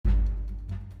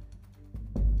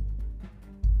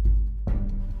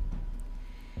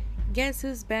Guess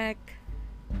who's back?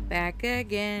 Back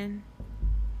again.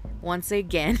 Once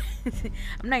again.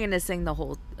 I'm not gonna sing the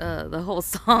whole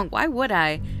song. Why would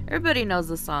I? Everybody knows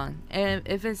the song. And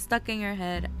if it's stuck in your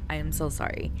head, I am so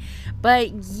sorry.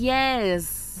 But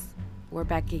yes, we're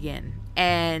back again.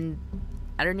 And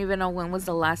I don't even know when was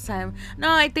the last time. No,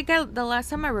 I think the last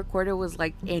time I recorded was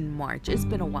like in March. It's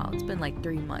been a while. It's been like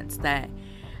 3 months that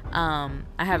I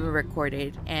haven't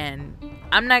recorded, and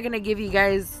I'm not gonna give you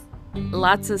guys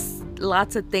lots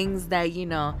of things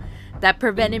that that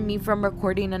prevented me from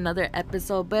recording another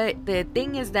episode. But the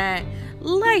thing is that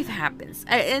life happens,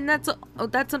 and that's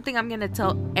something I'm gonna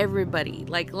tell everybody.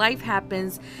 Like, life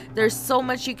happens. There's so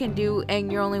much you can do,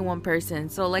 and you're only one person.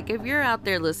 So like, if you're out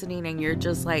there listening and you're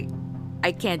just like,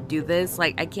 I can't do this,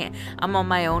 like I can't, I'm on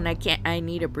my own, I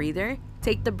need a breather,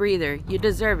 take the breather. You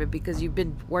deserve it because you've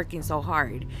been working so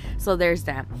hard. So there's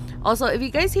that. Also, if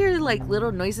you guys hear like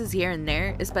little noises here and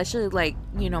there, especially like,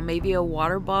 maybe a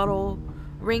water bottle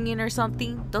ringing or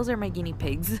something, those are my guinea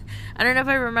pigs. I don't know if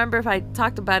I remember if I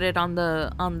talked about it on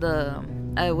the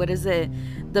what is it,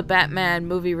 the Batman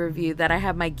movie review, that I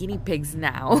have my guinea pigs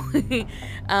now.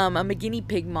 I'm a guinea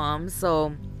pig mom.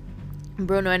 So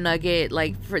Bruno and Nugget,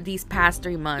 like, for these past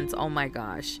 3 months, oh my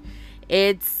gosh,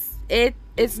 it's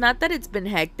not that it's been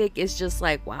hectic. It's just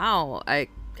like, wow, I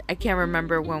can't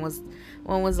remember when was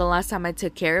the last time I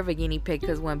took care of a guinea pig,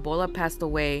 because when Bola passed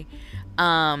away,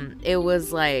 it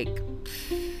was like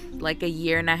a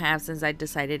year and a half since I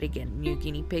decided to get new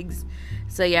guinea pigs.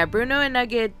 So yeah, Bruno and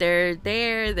Nugget,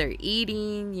 they're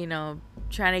eating,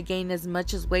 trying to gain as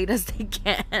much as weight as they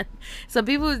can. Some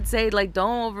people would say, like,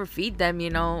 don't overfeed them,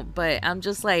 but I'm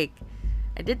just like,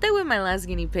 I did that with my last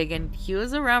guinea pig, and he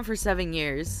was around for 7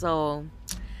 years. So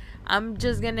I'm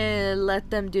just gonna let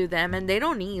them do them, and they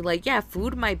don't eat. Like, yeah,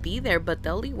 food might be there, but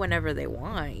they'll eat whenever they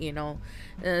want.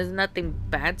 There's nothing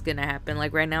bad's gonna happen.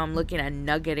 Like, right now I'm looking at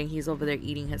Nugget, and he's over there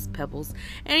eating his pebbles.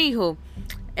 Anywho,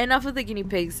 enough of the guinea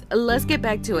pigs. Let's get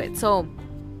back to it. So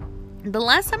the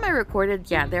last time I recorded,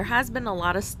 yeah, there has been a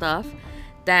lot of stuff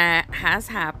that has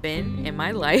happened in my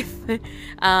life.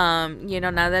 Now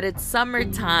that it's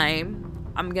summertime,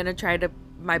 I'm gonna try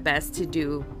my best to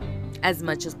do as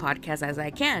much as podcast as I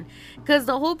can, because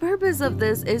the whole purpose of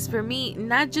this is for me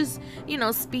not just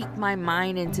speak my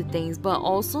mind into things, but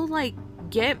also like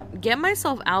get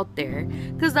myself out there,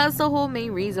 because that's the whole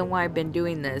main reason why I've been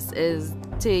doing this, is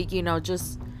to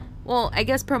just, well, I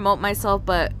guess promote myself,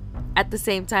 but at the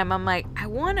same time I'm like, I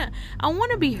wanna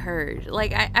be heard.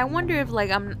 Like, I wonder if, like,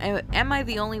 am I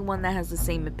the only one that has the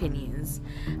same opinions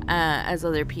as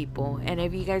other people? And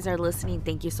if you guys are listening,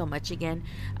 thank you so much again.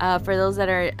 For those that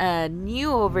are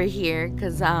new over here,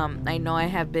 because I know I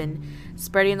have been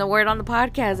spreading the word on the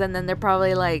podcast, and then they're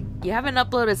probably like, you haven't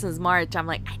uploaded since March. I'm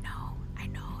like, I know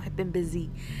I've been busy.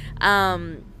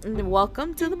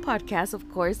 Welcome to the podcast. Of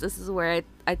course, this is where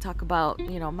I talk about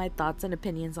my thoughts and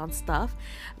opinions on stuff.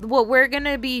 What we're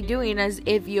gonna be doing is,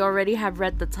 if you already have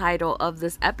read the title of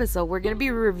this episode, we're gonna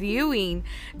be reviewing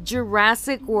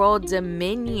Jurassic World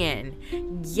Dominion.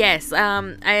 Yes,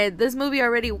 this movie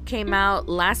already came out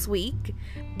last week,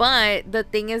 but the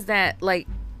thing is that, like,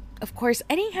 of course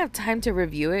I didn't have time to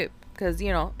review it because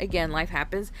again, life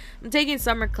happens. I'm taking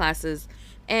summer classes,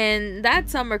 and that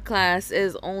summer class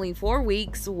is only 4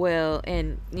 weeks. Well,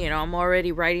 and I'm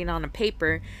already writing on a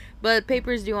paper, but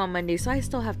paper's due on Monday, so I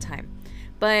still have time.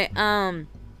 But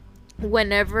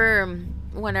whenever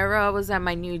I was at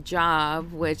my new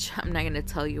job, which I'm not gonna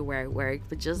tell you where I work,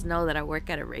 but just know that I work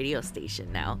at a radio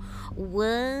station now. What?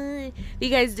 If you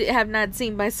guys have not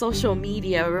seen my social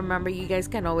media, remember, you guys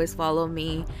can always follow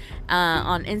me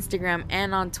on Instagram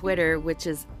and on Twitter, which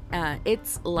is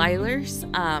it's Lilers.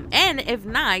 And if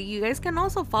not, you guys can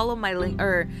also follow my link,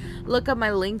 or look up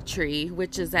my link tree,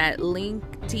 which is at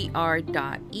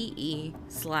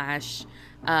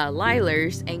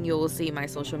linktr.ee/Lilers, and you will see my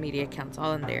social media accounts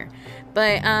all in there.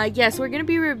 But yes, we're gonna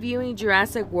be reviewing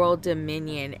Jurassic World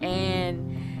Dominion,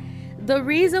 and the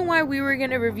reason why we were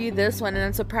gonna review this one,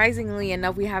 and surprisingly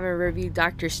enough, we haven't reviewed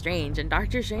Doctor Strange. And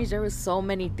Doctor Strange, there was so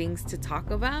many things to talk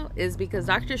about, is because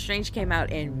Doctor Strange came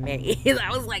out in May.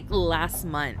 That was like last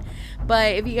month.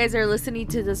 But if you guys are listening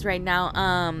to this right now,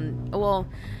 well,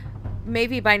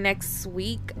 maybe by next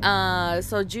week,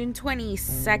 so June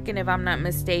 22nd, if I'm not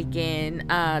mistaken,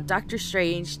 Doctor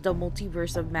Strange, the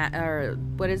multiverse of or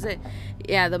what is it?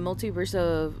 Yeah, the multiverse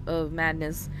of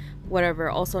madness, whatever,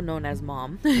 also known as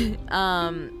Mom,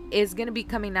 is gonna be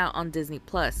coming out on Disney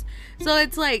Plus. So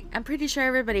it's like, I'm pretty sure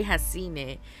everybody has seen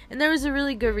it, and there was a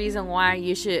really good reason why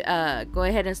you should go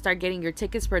ahead and start getting your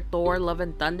tickets for Thor: Love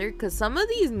and Thunder, because some of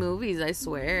these movies, I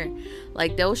swear,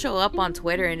 like, they'll show up on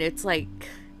Twitter, and it's like,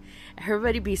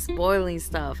 everybody be spoiling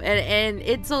stuff, and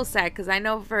it's so sad because I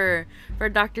know for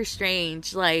Doctor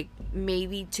Strange, like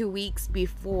maybe 2 weeks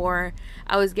before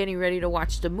I was getting ready to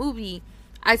watch the movie,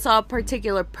 I saw a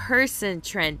particular person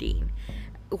trending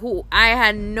who I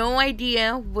had no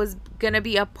idea was gonna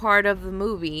be a part of the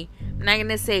movie. I'm not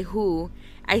gonna say who.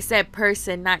 I said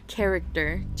person, not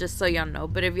character, just so y'all know.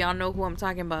 But if y'all know who I'm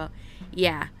talking about,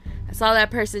 yeah. I saw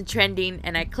that person trending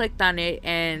and I clicked on it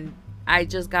and I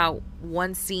just got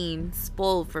one scene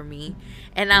spoiled for me.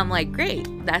 And I'm like, great,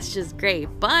 that's just great.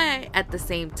 But at the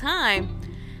same time,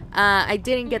 I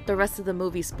didn't get the rest of the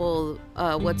movie spoiled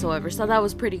whatsoever, so that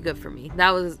was pretty good for me.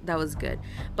 That was good.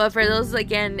 But for those,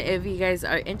 again, if you guys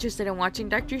are interested in watching,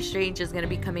 Doctor Strange is gonna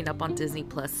be coming up on Disney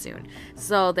Plus soon.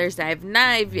 So there's that.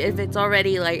 If it's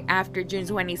already like after June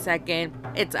 22nd,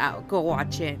 it's out. Go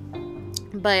watch it.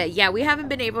 But yeah, we haven't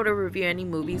been able to review any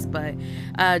movies, but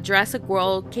Jurassic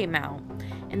World came out,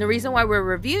 and the reason why we're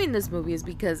reviewing this movie is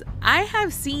because I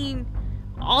have seen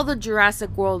all the Jurassic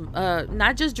World,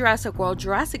 not just Jurassic World,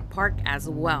 Jurassic Park as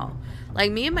well. Like,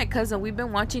 me and my cousin, we've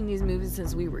been watching these movies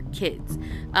since we were kids.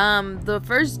 The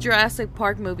first Jurassic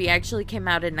Park movie actually came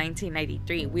out in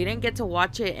 1993. We didn't get to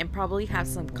watch it and probably have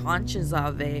some conscience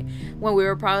of it when we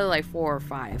were probably like 4 or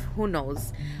 5. Who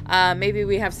knows? Maybe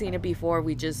we have seen it before.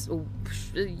 We just,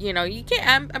 you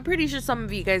can't. I'm pretty sure some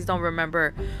of you guys don't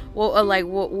remember what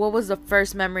was the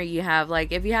first memory you have.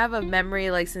 Like, if you have a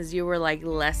memory like since you were like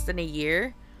less than a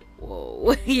year,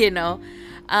 whoa,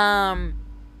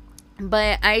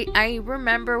 But I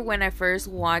remember when I first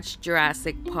watched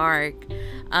Jurassic Park, me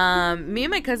and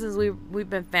my cousins, we've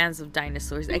been fans of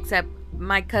dinosaurs, except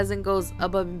my cousin goes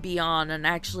above and beyond on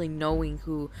actually knowing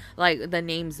the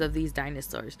names of these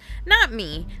dinosaurs. Not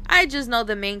me. I just know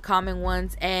the main common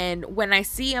ones, and when I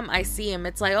see them,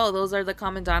 It's like, oh, those are the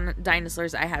common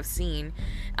dinosaurs I have seen.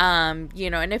 And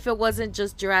if it wasn't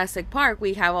just Jurassic Park,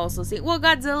 we have also seen, well,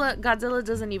 Godzilla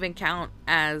doesn't even count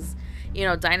as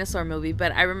dinosaur movie,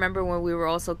 but I remember when we were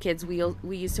also kids, we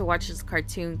used to watch this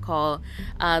cartoon called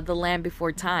The Land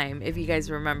Before Time, if you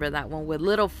guys remember that one, with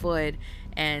Littlefoot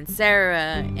and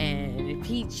Sarah and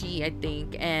Peachy, I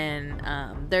think, and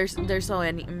there's so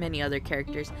many other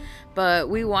characters, but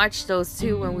we watched those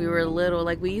too when we were little.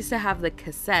 Like, we used to have the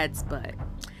cassettes, but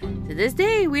to this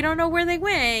day we don't know where they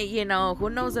went. Who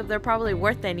knows if they're probably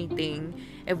worth anything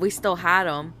if we still had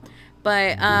them.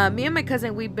 But me and my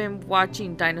cousin, we've been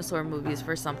watching dinosaur movies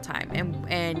for some time,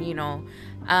 and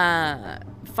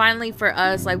finally for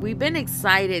us, like, we've been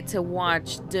excited to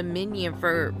watch Dominion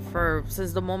for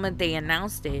since the moment they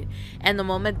announced it, and the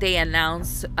moment they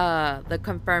announced the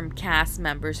confirmed cast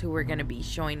members who were going to be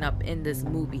showing up in this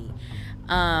movie.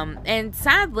 And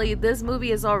sadly, this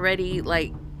movie is already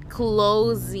like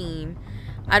closing.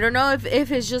 I don't know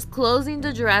if it's just closing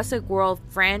the Jurassic World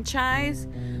franchise,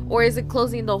 or is it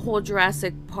closing the whole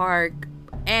Jurassic Park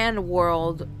and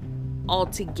world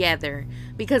altogether?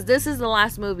 Because this is the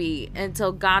last movie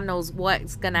until God knows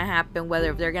what's gonna happen,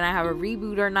 whether if they're gonna have a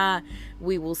reboot or not,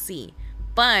 we will see.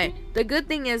 But the good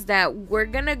thing is that we're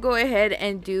gonna go ahead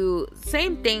and do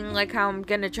same thing like how I'm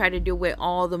gonna try to do with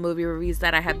all the movie reviews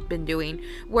that I have been doing,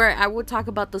 where I will talk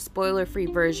about the spoiler-free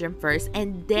version first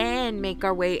and then make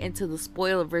our way into the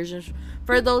spoiler version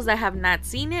for those that have not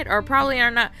seen it, or probably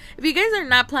are not. If you guys are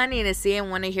not planning to see it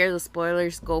and want to hear the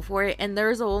spoilers, go for it. And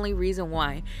there's the only reason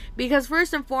why, because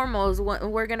first and foremost,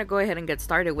 we're gonna go ahead and get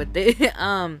started with it.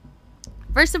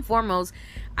 First and foremost,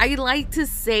 I like to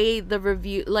say the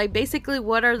review, like, basically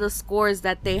what are the scores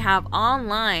that they have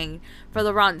online for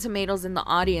the Rotten Tomatoes and the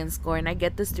audience score, and I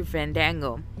get this through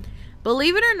Fandango.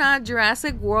 Believe it or not,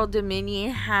 Jurassic World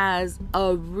Dominion has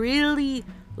a really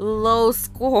low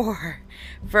score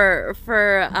for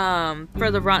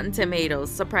the Rotten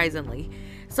Tomatoes, surprisingly.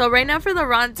 So right now for the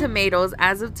Rotten Tomatoes,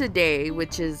 as of today,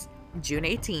 which is June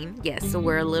 18, yes, so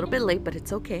we're a little bit late, but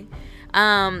it's okay.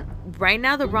 Right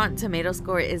now the Rotten Tomato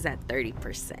score is at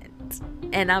 30%,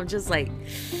 and I'm just like,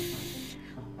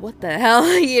 what the hell,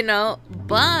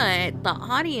 But the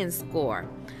audience score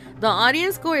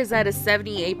is at a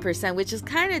 78%, which is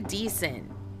kind of decent.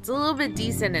 It's a little bit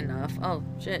decent enough. Oh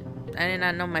shit, I did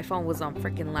not know my phone was on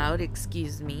freaking loud,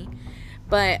 excuse me.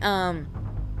 But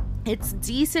it's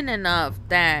decent enough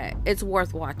that it's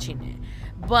worth watching it.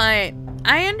 But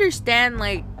I understand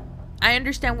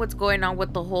what's going on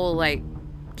with the whole, like,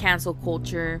 cancel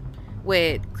culture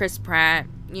with Chris Pratt.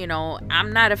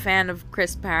 I'm not a fan of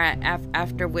Chris Pratt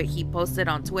after what he posted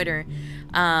on Twitter.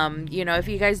 If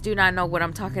you guys do not know what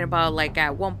I'm talking about, like,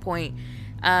 at one point,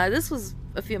 this was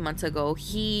a few months ago,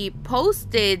 he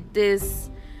posted this,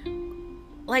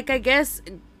 like, I guess,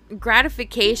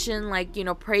 gratification, like,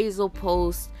 appraisal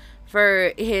post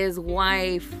for his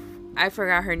wife. I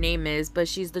forgot her name is, but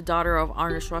she's the daughter of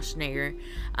Arnold Schwarzenegger.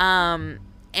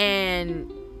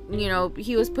 And you know,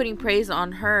 he was putting praise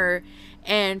on her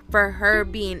and for her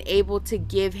being able to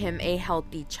give him a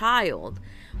healthy child.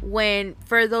 When,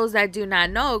 for those that do not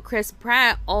know, Chris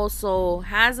Pratt also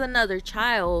has another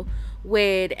child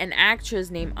with an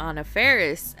actress named Anna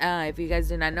Faris. If you guys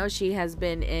do not know, she has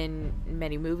been in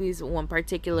many movies. One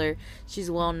particular,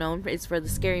 she's well known. It's for the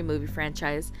Scary Movie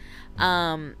franchise.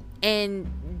 And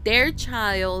their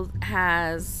child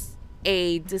has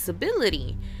a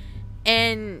disability.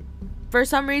 And for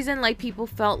some reason, like, people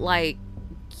felt like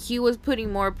he was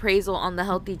putting more appraisal on the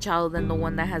healthy child than the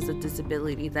one that has a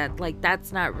disability. That, like,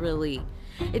 that's not really,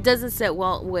 it doesn't sit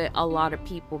well with a lot of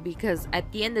people, because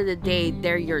at the end of the day,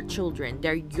 they're your children,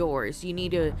 they're yours. You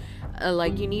need to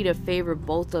you need to favor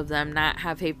both of them, not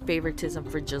have a favoritism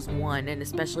for just one, and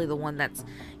especially the one that's,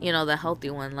 you know, the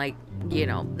healthy one. Like, you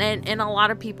know, and a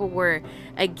lot of people were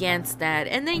against that.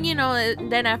 And then, you know,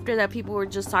 then after that, people were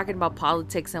just talking about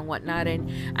politics and whatnot,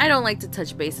 and I don't like to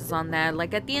touch bases on that.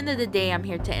 Like, at the end of the day, I'm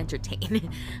here to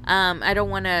entertain. I don't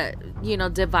want to, you know,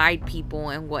 divide people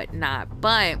and whatnot.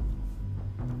 But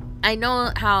I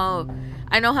know how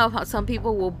some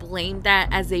people will blame that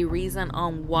as a reason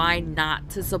on why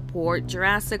not to support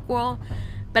Jurassic World.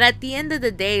 But at the end of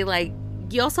the day, like,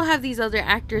 you also have these other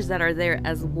actors that are there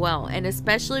as well, and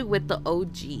especially with the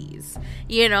OGs,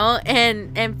 you know.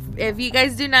 And if you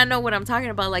guys do not know what I'm talking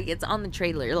about, like, it's on the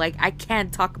trailer. Like, I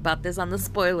can't talk about this on the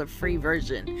spoiler-free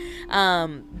version.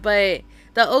 But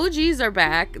the OGs are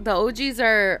back. The OGs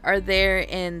are there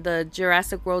in the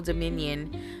Jurassic World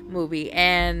Dominion movie,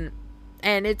 and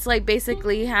it's like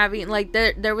basically having, like,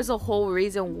 there was a whole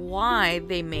reason why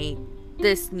they made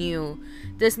this new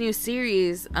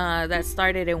series that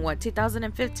started in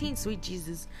 2015. Sweet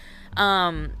Jesus.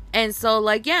 And so,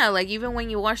 like, yeah, like, even when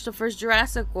you watch the first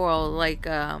Jurassic World, like,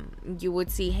 you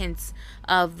would see hints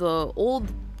of the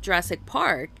old Jurassic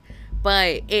Park,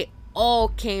 but it all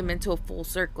came into a full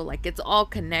circle. Like, it's all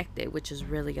connected, which is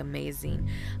really amazing.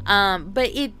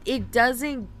 But it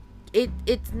doesn't,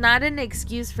 it's not an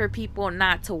excuse for people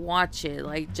not to watch it,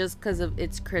 like, just because of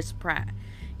it's Chris Pratt.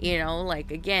 You know,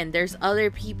 like, again, there's other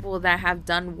people that have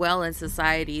done well in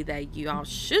society that you all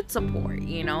should support,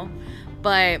 you know.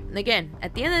 But again,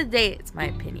 at the end of the day, it's my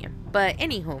opinion. But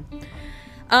anywho,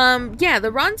 yeah,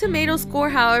 the Rotten Tomatoes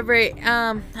score, however,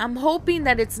 I'm hoping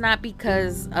that it's not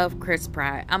because of Chris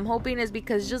Pratt. I'm hoping it's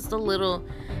because just a little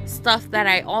stuff that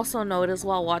I also noticed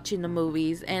while watching the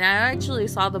movies. And I actually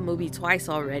saw the movie twice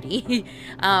already.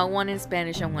 One in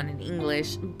Spanish and one in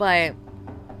English. But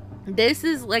this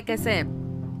is, like I said,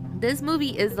 this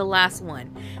movie is the last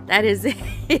one. That is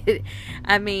it.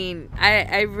 I mean,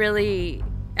 I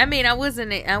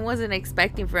wasn't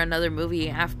expecting for another movie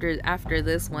after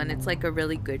this one. It's like a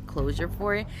really good closure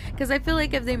for it, because I feel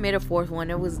like if they made a fourth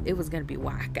one, it was gonna be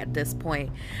whack at this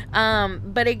point.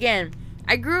 But again,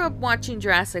 I grew up watching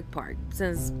Jurassic Park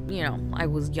since, you know, I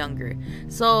was younger.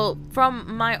 So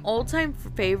from my all-time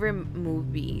favorite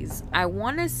movies, I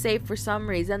want to say for some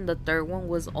reason the third one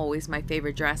was always my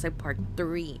favorite, Jurassic Park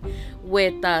 3,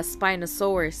 with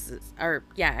Spinosaurus, or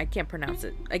yeah, I can't pronounce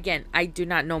it. Again, I do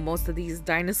not know most of these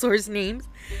dinosaurs' names.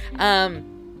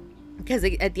 Because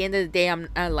at the end of the day,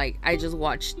 I just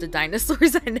watch the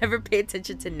dinosaurs. I never pay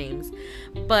attention to names.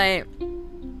 But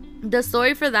the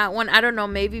story for that one, I don't know,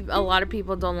 maybe a lot of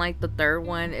people don't like the third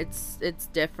one. It's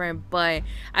different, but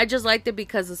I just liked it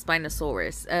because of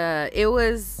Spinosaurus. It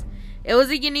was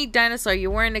a unique dinosaur. You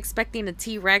weren't expecting a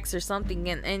T-Rex or something,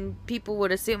 and people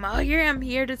would assume, oh yeah, I'm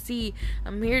here to see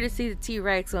the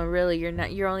T-Rex, when really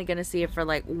you're only gonna see it for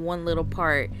like one little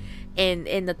part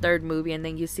in the third movie, and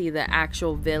then you see the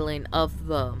actual villain of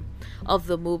the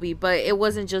movie. But it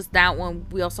wasn't just that one.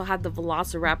 We also had the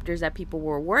velociraptors that people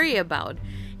were worried about,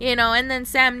 you know. And then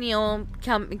Sam Neill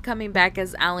coming back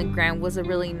as Alan Grant was a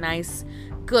really nice,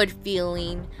 good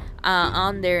feeling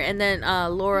on there. And then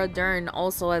Laura Dern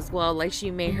also as well, like, she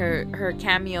made her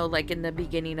cameo like in the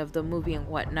beginning of the movie and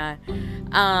whatnot.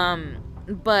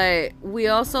 But we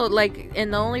also, like,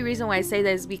 and the only reason why I say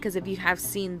that is because if you have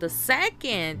seen the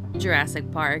second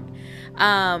Jurassic Park,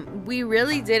 we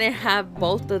really didn't have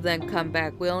both of them come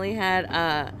back. We only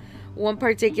had one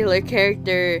particular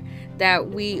character that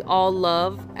we all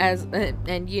love as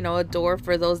and you know, adore,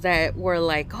 for those that were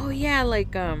like, oh yeah,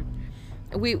 like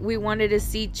we wanted to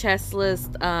see Chesless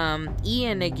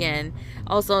Ian again,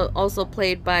 also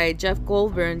played by Jeff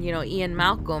Goldblum, you know, Ian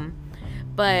Malcolm.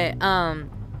 But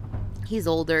he's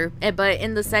older. But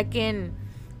in the second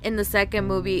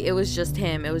movie, it was just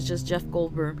him. It was just Jeff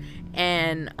Goldblum,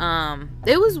 and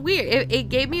it was weird. It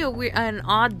gave me an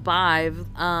odd vibe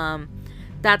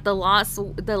that the lost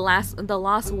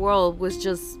world was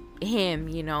just him,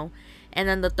 and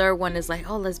then the third one is like,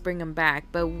 oh, let's bring him back,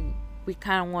 but we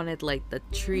kind of wanted like the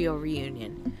trio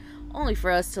reunion, only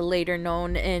for us to later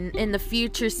known in the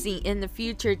future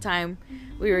time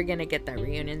we were gonna get that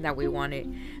reunion that we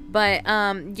wanted. But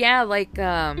yeah, like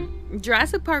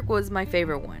Jurassic Park was my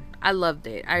favorite one. I loved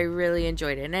it. I really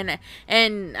enjoyed it.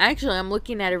 And actually, I'm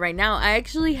looking at it right now. I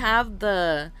actually have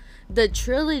the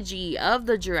trilogy of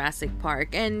the Jurassic Park,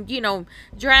 and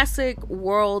Jurassic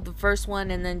World, the first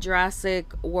one, and then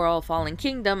Jurassic World Fallen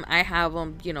Kingdom. I have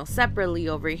them separately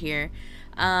over here.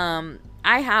 I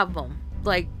have them,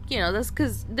 like, that's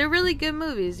because they're really good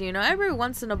movies. Every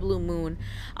once in a blue moon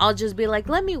I'll just be like,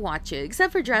 let me watch it.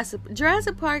 Except for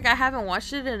Jurassic Park, I haven't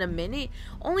watched it in a minute,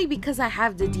 only because I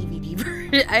have the DVD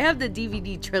version. I have the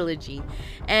DVD trilogy,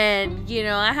 and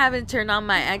I haven't turned on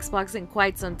my Xbox in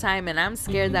quite some time, and I'm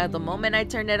scared that the moment I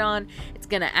turn it on, it's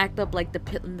gonna act up like the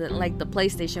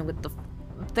PlayStation with the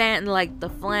fan, like the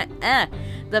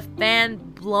fan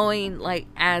blowing like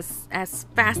as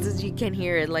fast as you can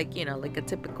hear it, like like a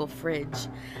typical fridge.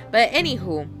 But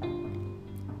anywho,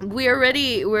 we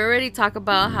already talk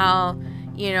about how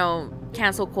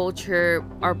cancel culture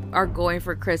are going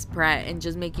for Chris Pratt and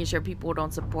just making sure people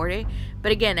don't support it.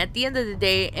 But again, at the end of the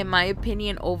day, in my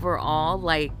opinion, overall,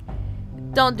 like,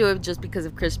 don't do it just because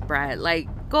of Chris Pratt. Like,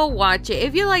 go watch it.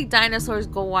 If you like dinosaurs,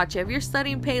 go watch it. If you're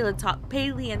studying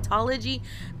paleontology,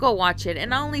 go watch it.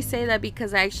 And I only say that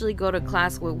because I actually go to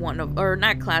class with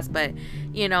not class, but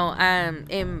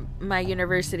in my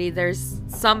university, there's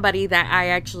somebody that I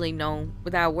actually know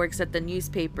that works at the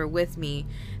newspaper with me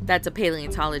that's a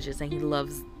paleontologist, and he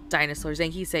loves dinosaurs,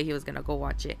 and he said he was gonna go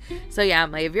watch it. So yeah,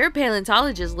 I'm like, if you're a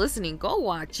paleontologist listening, go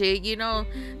watch it.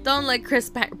 Don't let Chris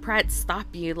Pratt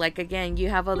stop you. Like, again, you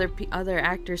have other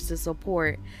actors to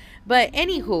support. But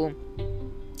anywho,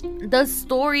 the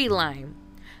storyline,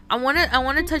 I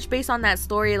want to touch base on that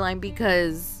storyline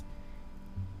because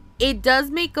it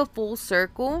does make a full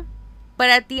circle. But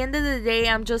at the end of the day,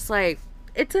 I'm just like,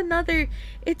 it's another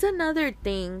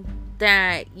thing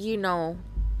that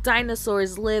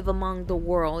dinosaurs live among the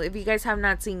world. If you guys have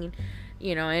not seen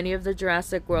any of the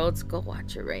Jurassic Worlds, go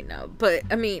watch it right now. But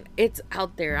I mean, it's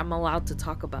out there. I'm allowed to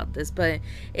talk about this, but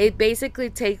it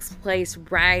basically takes place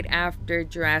right after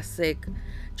Jurassic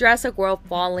World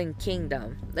Fallen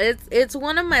Kingdom. It's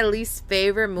one of my least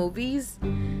favorite movies,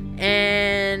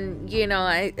 and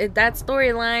that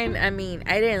storyline, I mean,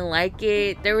 I didn't like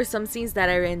it. There were some scenes that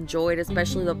I enjoyed,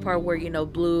 especially the part where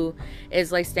Blue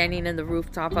is like standing in the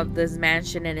rooftop of this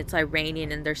mansion, and it's like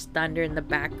raining, and there's thunder in the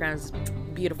background. It's a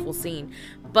beautiful scene.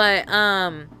 But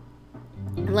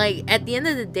like, at the end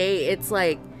of the day, it's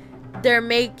like they're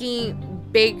making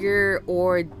bigger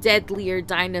or deadlier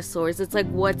dinosaurs. It's like,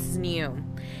 what's new?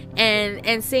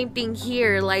 And same thing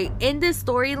here. Like, in this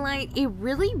storyline, it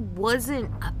really wasn't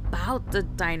about the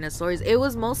dinosaurs. It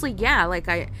was mostly, like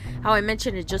how I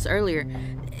mentioned it just earlier,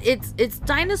 it's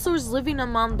dinosaurs living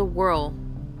among the world,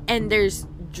 and there's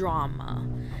drama.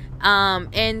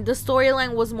 And the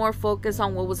storyline was more focused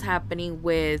on what was happening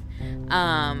with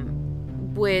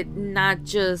not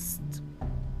just,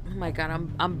 oh my god,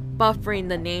 I'm buffering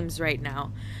the names right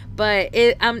now, but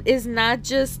it's not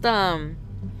just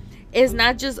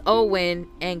Owen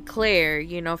and Claire,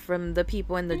 from the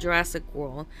people in the Jurassic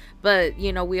World, but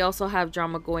we also have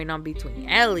drama going on between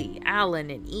Ellie, Alan,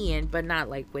 and Ian, but not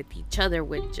like with each other,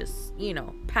 with just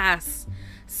past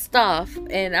stuff.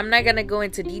 And I'm not gonna go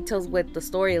into details with the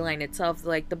storyline itself.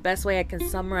 Like, the best way I can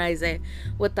summarize it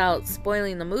without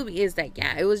spoiling the movie is that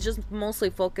it was just mostly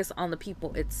focused on the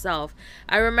people itself.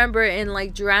 I remember in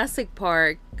like Jurassic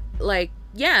Park, like,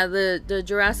 the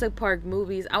Jurassic Park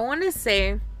movies, I want to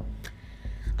say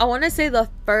the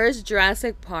first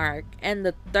Jurassic Park and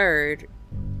the third,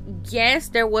 yes,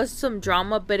 there was some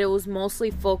drama, but it was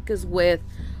mostly focused with,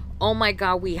 oh my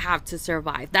god, we have to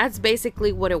survive. That's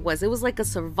basically what it was. It was like a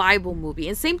survival movie.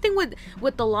 And same thing with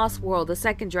the Lost World, the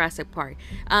second Jurassic Park.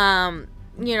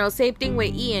 Same thing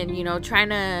with Ian, trying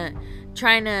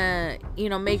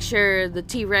to make sure the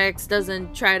T-Rex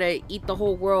doesn't try to eat the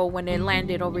whole world when it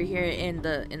landed over here in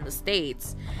the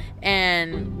States.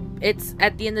 And it's,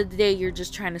 at the end of the day, you're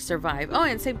just trying to survive. Oh,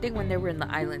 and same thing when they were in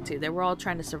the island too. They were all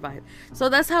trying to survive. So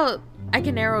that's how I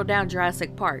can narrow down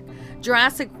Jurassic Park.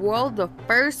 Jurassic World, the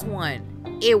first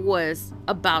one, it was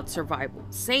about survival.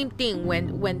 Same thing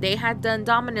when they had the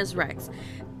Indominus Rex.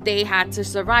 They had to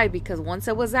survive, because once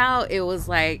it was out, it was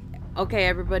like, okay,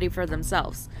 everybody for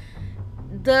themselves.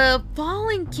 The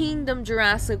Fallen Kingdom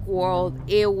Jurassic World,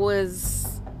 it was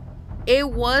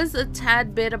a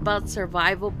tad bit about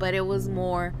survival, but it was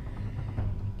more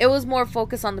it was more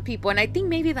focused on the people, and I think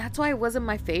maybe that's why it wasn't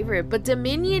my favorite. But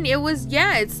Dominion, it was,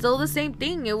 yeah, it's still the same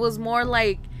thing. It was more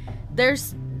like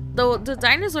there's the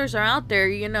dinosaurs are out there,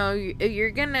 you know.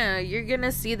 You're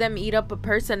gonna see them eat up a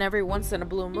person every once in a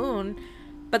blue moon,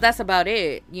 but that's about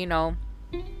it, you know.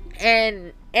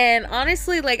 And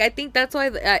honestly, like, I think that's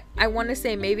why I want to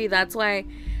say maybe that's why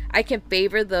I can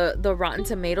favor the Rotten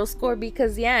Tomato score,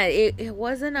 because yeah, it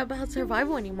wasn't about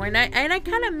survival anymore, and I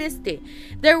kind of missed it.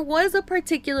 There was a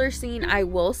particular scene, I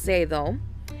will say though,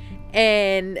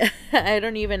 and I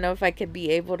don't even know if I could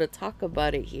be able to talk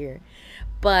about it here,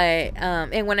 but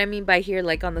and what I mean by here,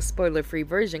 like on the spoiler free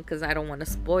version, because I don't want to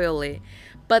spoil it,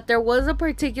 but there was a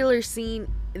particular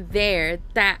scene there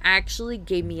that actually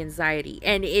gave me anxiety,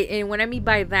 and what I mean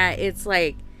by that, it's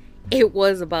like it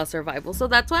was about survival. So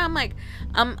that's why I'm like,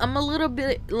 I'm a little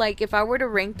bit like, if I were to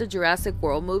rank the Jurassic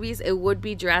World movies, it would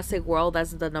be Jurassic World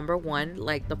as the number one.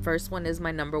 Like, the first one is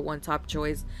my number one top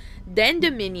choice, then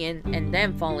Dominion, and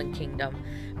then Fallen Kingdom,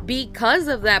 because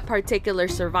of that particular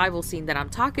survival scene that I'm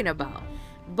talking about.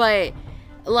 But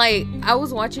like, I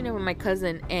was watching it with my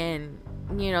cousin, and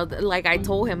you know, like I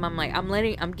told him, I'm like,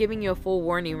 I'm giving you a full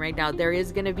warning right now. There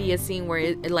is gonna be a scene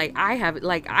where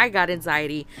I got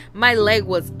anxiety. My leg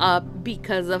was up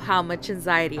because of how much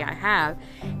anxiety I have,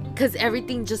 because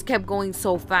everything just kept going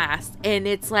so fast, and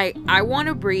it's like I want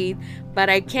to breathe, but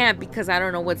I can't because I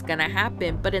don't know what's gonna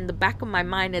happen. But in the back of my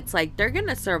mind, it's like they're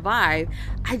gonna survive.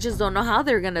 I just don't know how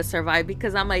they're gonna survive,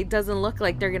 because I'm like, it doesn't look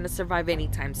like they're gonna survive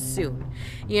anytime soon,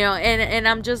 you know. And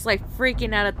I'm just like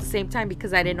freaking out at the same time,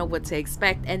 because I didn't know what to expect.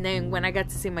 And then when I got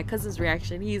to see my cousin's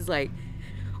reaction, he's like,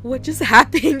 what just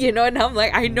happened, you know? And I'm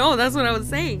like, I know, that's what I was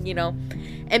saying, you know.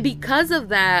 And because of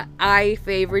that, I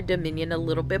favored Dominion a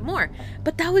little bit more.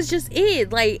 But that was just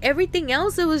it. Like, everything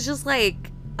else, it was just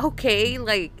like, okay,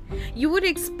 like, you would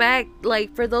expect,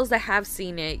 like, for those that have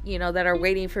seen it, you know, that are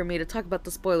waiting for me to talk about the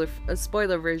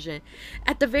spoiler version,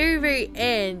 at the very, very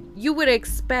end, you would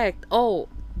expect, oh,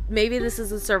 maybe this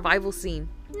is a survival scene.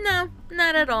 No,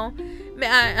 not at all.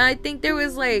 I think there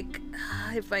was like,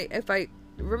 if I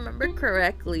remember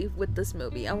correctly with this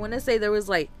movie, I want to say there was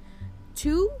like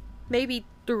 2, maybe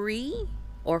 3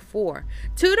 or 4,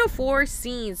 2 to 4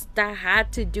 scenes that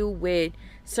had to do with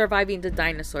surviving the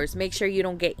dinosaurs. Make sure you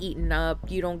don't get eaten up,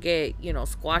 you don't get, you know,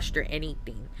 squashed or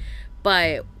anything.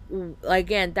 But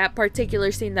again, that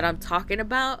particular scene that I'm talking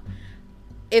about,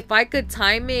 if I could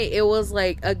time it, it was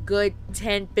like a good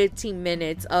 10-15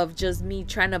 minutes of just me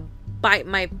trying to bite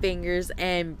my fingers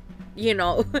and, you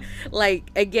know,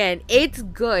 like, again, it's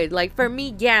good. Like, for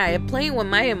me, yeah, playing with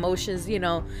my emotions, you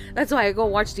know, that's why I go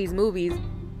watch these movies.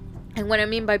 And what I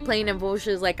mean by playing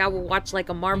emotions, like, I would watch like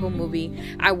a Marvel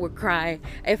movie, I would cry.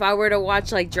 If I were to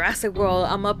watch like Jurassic World,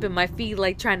 I'm up in my feet,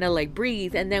 like, trying to like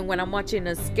breathe. And then when I'm watching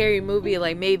a scary movie,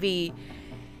 like maybe,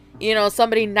 you know,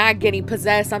 somebody not getting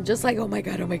possessed, I'm just like, oh my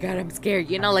god, I'm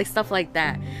scared, you know, like stuff like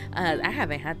that. I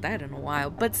haven't had that in a while,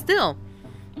 but still,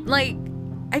 like,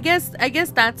 I guess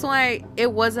that's why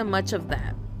it wasn't much of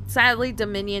that. Sadly,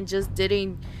 Dominion just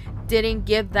didn't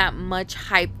give that much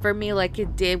hype for me like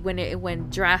it did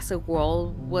when Jurassic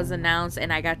World was announced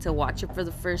and I got to watch it for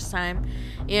the first time,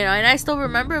 you know. And I still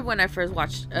remember when I first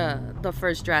watched the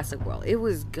first Jurassic World. It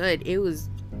was good, it was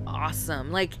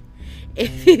awesome. Like,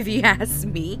 if you ask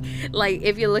me, like,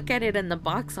 if you look at it in the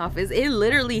box office, it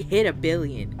literally hit $1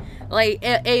 billion. Like,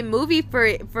 a movie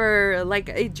for like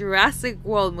a Jurassic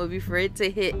World movie, for it to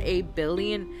hit $1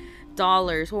 billion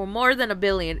or more than $1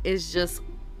 billion is just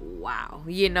wow,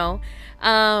 you know.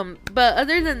 But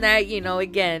other than that, you know,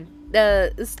 again,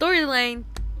 the storyline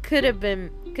could have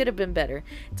been better.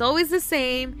 It's always the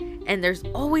same, and there's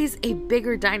always a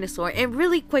bigger dinosaur. And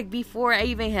really quick, before I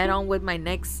even head on with my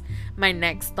next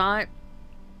thought,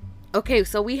 okay,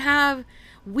 so we have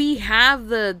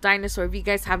the dinosaur. If you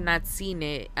guys have not seen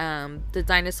it, the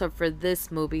dinosaur for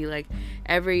this movie, like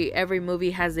every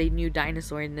movie has a new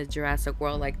dinosaur in the Jurassic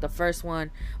World. Like the first one,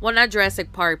 well, not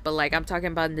Jurassic Park, but like I'm talking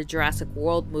about in the Jurassic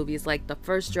World movies. Like the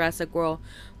first Jurassic World,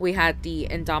 we had the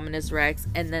Indominus Rex,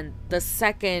 and then the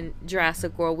second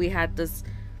Jurassic World, we had this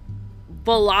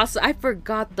I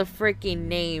forgot the freaking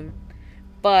name,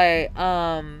 but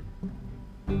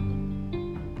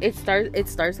it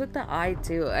starts with the I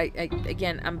too.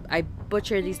 I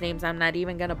butcher these names. I'm not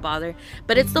even gonna bother.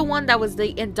 But it's the one that was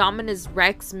the Indominus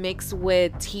Rex mixed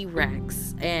with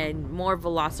T-Rex and more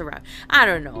Velociraptor. I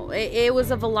don't know. It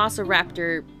was a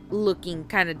Velociraptor looking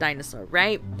kind of dinosaur,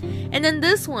 right? And then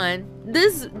this one,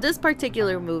 this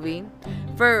particular movie,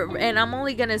 and I'm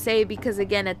only gonna say it because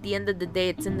again, at the end of the day,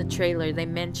 it's in the trailer. They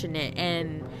mention it,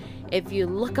 and if you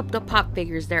look up the pop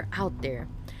figures, they're out there.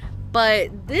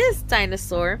 But this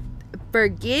dinosaur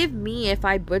forgive me if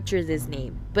I butcher this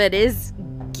name, but it's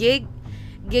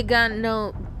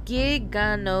Gigano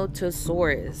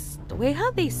Giganotosaurus. The way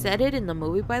how they said it in the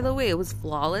movie, by the way, it was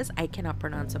flawless. I cannot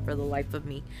pronounce it for the life of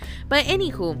me. But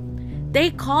anywho,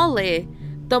 they call it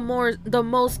the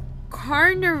most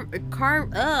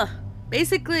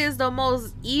basically is the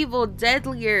most evil,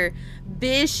 deadlier,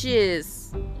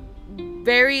 vicious,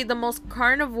 the most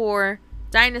carnivore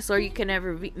dinosaur you can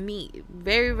ever meet.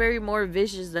 Very, very more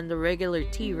vicious than the regular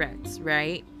T-Rex,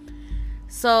 right?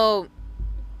 So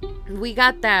we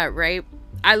got that, right?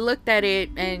 I looked at it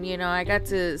and, you know, I got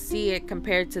to see it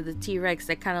compared to the T-Rex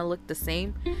that kind of looked the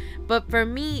same. But for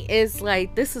me, it's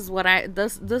like, this is like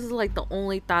the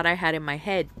only thought I had in my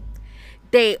head.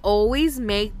 They always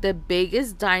make the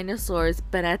biggest dinosaurs,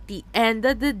 but at the end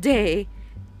of the day,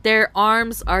 their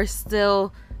arms are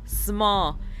still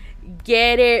small.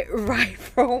 Get it right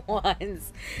for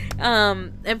once.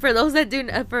 And for those that do,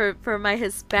 for my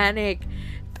Hispanic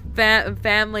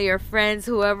family or friends,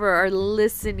 whoever are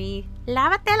listening,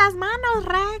 lávate las manos,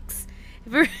 Rex.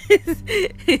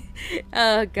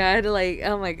 Oh God, like,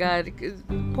 oh my God,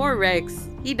 poor Rex.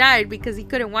 He died because he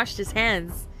couldn't wash his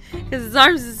hands because his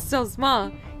arms is so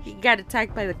small. He got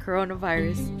attacked by the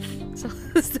coronavirus. So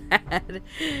sad.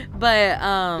 But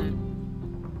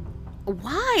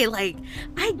why? Like,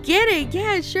 I get it.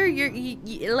 Yeah, sure.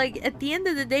 You like, at the end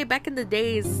of the day, back in the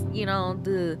days, you know,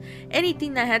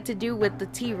 anything that had to do with the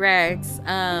T-Rex,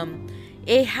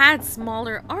 it had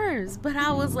smaller arms. But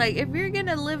I was like, if you're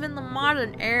gonna live in the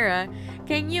modern era,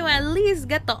 can you at least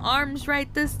get the arms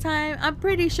right this time? I'm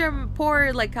pretty sure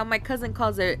poor, like how my cousin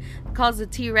calls the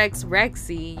T-Rex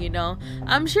Rexy, you know,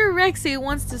 I'm sure Rexy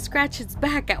wants to scratch its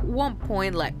back at one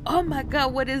point, like, oh my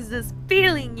God, what is this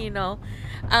feeling, you know?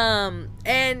 And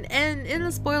in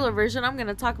the spoiler version, I'm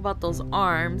gonna talk about those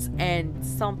arms and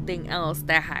something else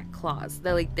that had claws.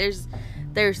 That, like, there's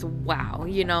wow,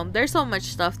 you know, there's so much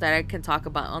stuff that I can talk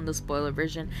about on the spoiler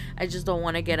version. I just don't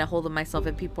want to get a hold of myself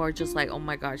and people are just like, oh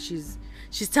my God, she's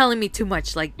telling me too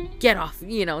much, like, get off,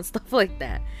 you know, and stuff like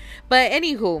that. But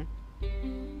anywho,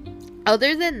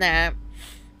 other than that,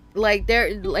 like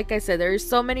I said, there's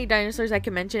so many dinosaurs I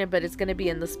can mention it, but it's gonna be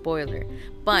in the spoiler.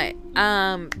 But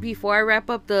before I wrap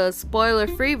up the spoiler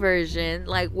free version,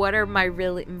 like, what are my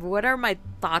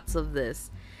thoughts of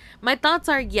this? My thoughts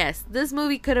are, yes, this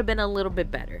movie could have been a little bit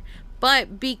better,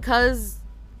 but because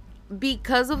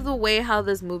of the way how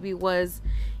this movie was,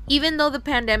 even though the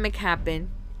pandemic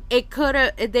happened,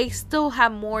 they still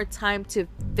have more time to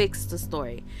fix the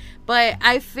story. But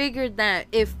I figured that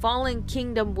if Fallen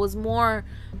Kingdom was more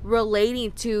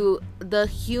relating to the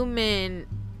human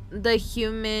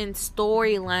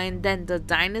storyline than the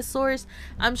dinosaurs,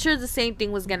 I'm sure the same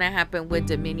thing was gonna happen with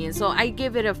Dominion. So I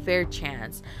give it a fair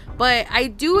chance. But I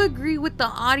do agree with the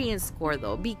audience score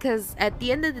though, because at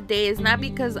the end of the day, it's not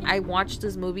because I watched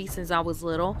this movie since I was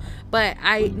little, but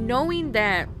knowing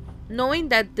that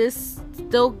this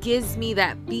still gives me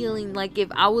that feeling like if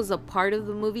I was a part of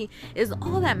the movie is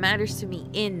all that matters to me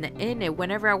in it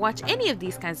whenever I watch any of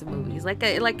these kinds of movies.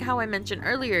 Like how I mentioned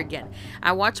earlier, again,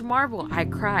 I watch Marvel, I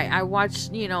cry. I watch,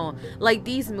 you know, like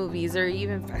these movies, or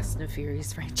even Fast and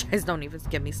Furious franchise, don't even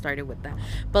get me started with that.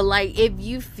 But like, if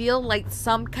you feel like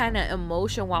some kind of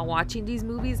emotion while watching these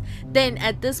movies, then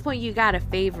at this point you gotta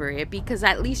favor it, because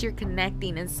at least you're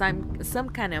connecting in some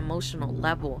kind of emotional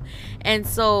level. And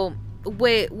so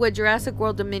with Jurassic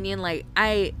World Dominion, like,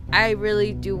 I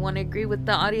really do want to agree with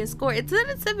the audience score. It's at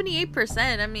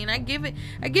 78%. I mean, I give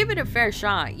it a fair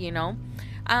shot, you know.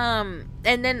 And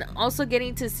then also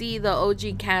getting to see the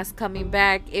OG cast coming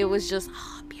back, it was just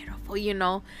beautiful, you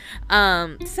know.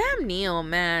 Sam Neill,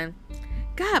 man,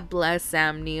 God bless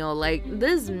Sam Neill. Like,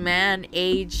 this man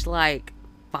aged like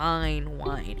fine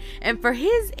wine, and for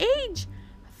his age,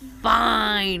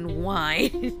 fine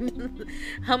wine.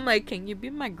 I'm like, can you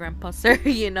be my grandpa, sir?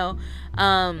 You know.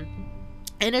 And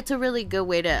it's a really good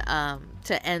way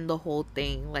to end the whole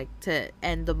thing, like to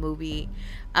end the movie.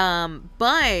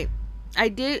 But I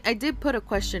did put a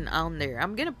question on there.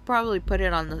 I'm gonna probably put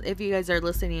it on if you guys are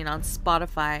listening on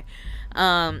Spotify,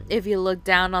 if you look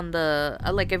down on the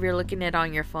like, if you're looking at it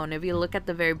on your phone, if you look at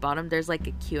the very bottom, there's like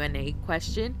a Q&A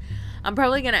question. I'm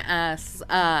probably gonna ask,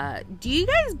 do you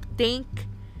guys think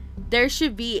there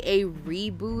should be a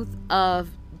reboot of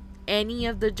any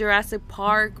of the Jurassic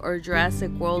Park or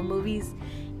Jurassic World movies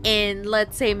in,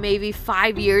 let's say, maybe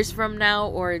 5 years from now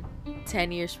or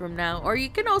 10 years from now? Or you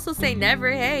can also say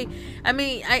never. Hey, I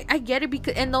mean, I get it,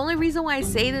 because, and the only reason why I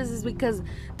say this is because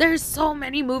there's so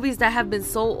many movies that have been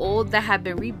so old that have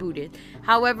been rebooted.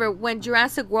 However, when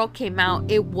Jurassic World came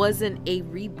out, it wasn't a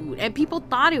reboot, and people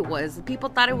thought it was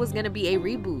going to be a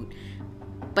reboot.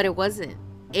 But it wasn't.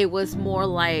 It was more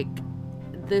like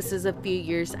this is a few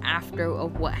years after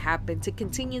of what happened, to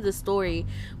continue the story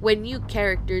with new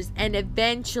characters and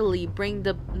eventually bring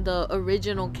the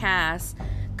original cast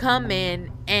come in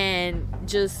and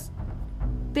just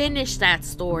finish that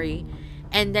story,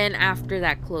 and then after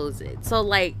that close it. So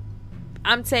like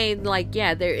I'm saying, like,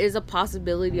 yeah, there is a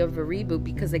possibility of a reboot,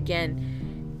 because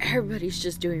again, everybody's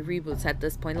just doing reboots at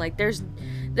this point. Like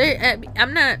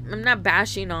I'm not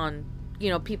bashing on, you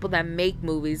know, people that make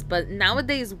movies, but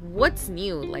nowadays, what's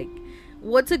new? Like,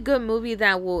 what's a good movie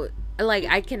that will, like,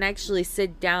 I can actually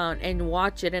sit down and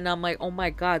watch it and I'm like, oh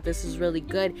my god, this is really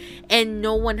good, and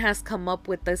no one has come up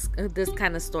with this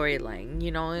kind of storyline, you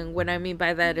know? And what I mean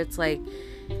by that, it's like,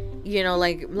 you know,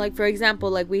 like for example,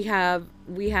 like we have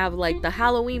like the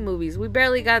Halloween movies. We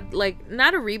barely got, like,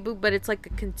 not a reboot, but it's like a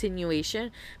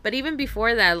continuation. But even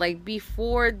before that, like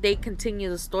before they continue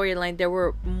the storyline, there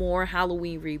were more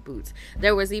Halloween reboots.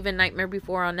 There was even Nightmare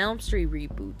Before on Elm Street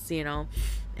reboots, you know.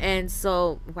 And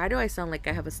so why do I sound like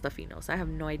I have a stuffy nose? I have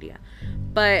no idea.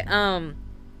 But I'm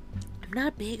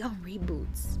not big on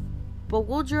reboots. But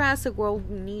will Jurassic World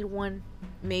need one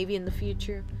maybe in the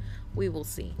future? We will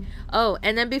see. Oh,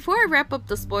 and then before I wrap up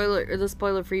the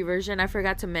spoiler free version, I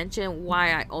forgot to mention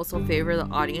why I also favor the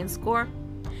audience score.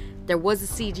 There was a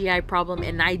CGI problem,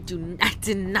 and I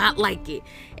did not like it.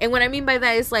 And what I mean by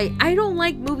that is, like, I don't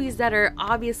like movies that are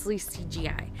obviously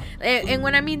CGI. And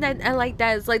when I mean that I like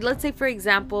that, it's like, let's say for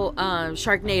example,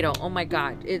 Sharknado. Oh my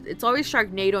god, it's always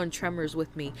Sharknado and Tremors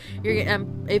with me.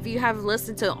 If you have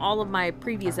listened to all of my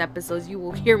previous episodes, you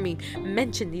will hear me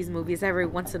mention these movies every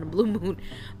once in a blue moon.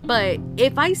 But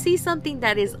if I see something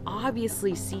that is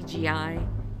obviously CGI,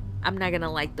 I'm not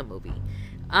gonna like the movie.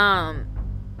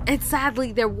 And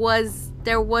sadly, there was a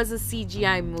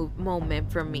CGI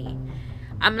moment for me.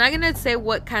 I'm not gonna say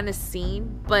what kind of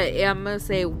scene, but I'm gonna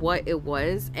say what it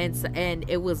was, and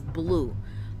it was Blue.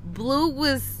 Blue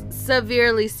was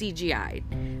severely CGI'd.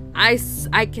 I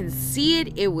can see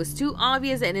it. It was too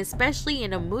obvious, and especially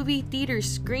in a movie theater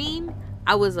screen,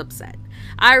 I was upset.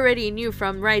 I already knew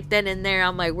from right then and there.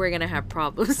 I'm like, we're gonna have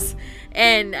problems,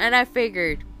 and I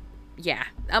figured. Yeah,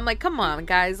 I'm like, come on,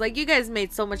 guys. Like, you guys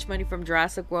made so much money from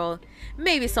Jurassic World.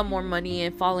 Maybe some more money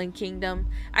in Fallen Kingdom.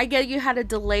 I get you had a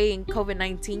delay in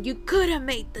COVID-19. You could have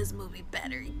made this movie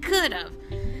better. You could have.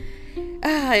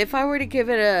 If I were to give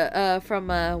it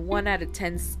from a 1 out of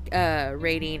 10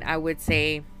 rating, I would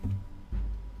say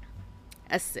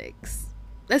a 6.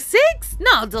 A 6?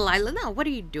 No, Delilah. No, what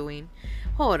are you doing?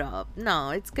 Hold up.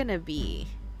 No, it's gonna be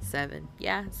 7.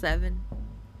 Yeah, 7.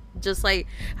 Just like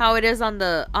how it is on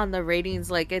the ratings,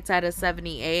 like it's at a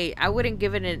 78. I wouldn't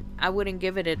give it an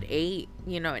 8,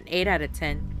 you know, an 8 out of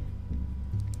 10.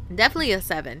 Definitely a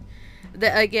 7.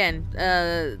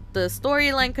 The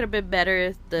storyline could have been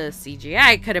better. The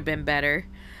CGI could have been better.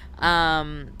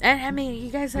 And I mean,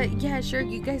 you guys, yeah, sure,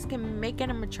 you guys can make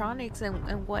animatronics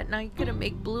and whatnot. You could have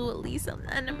made Blue at least an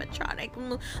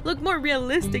animatronic look more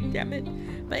realistic, damn it.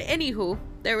 But anywho,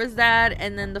 there was that,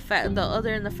 and then the fact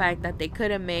that they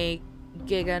could have made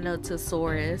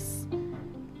Giganotosaurus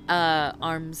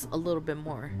arms a little bit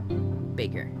more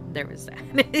bigger. There was that.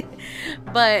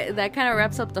 But that kind of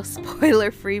wraps up the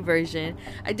spoiler free version.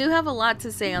 I do have a lot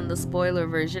to say on the spoiler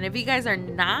version. If you guys are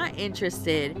not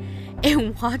interested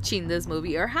in watching this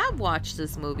movie, or have watched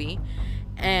this movie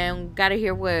and gotta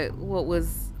hear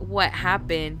what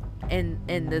happened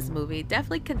in this movie,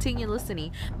 definitely continue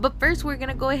listening. But first, we're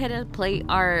gonna go ahead and play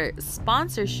our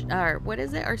sponsorship.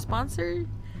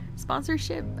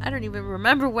 I don't even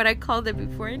remember what I called it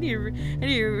before. I need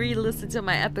to re-listen to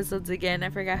my episodes again.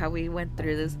 I forgot how we went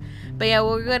through this. But yeah,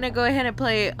 we're gonna go ahead and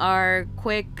play our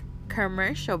quick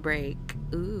commercial break.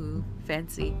 Ooh,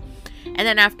 fancy. And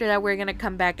then after that, we're gonna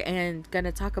come back and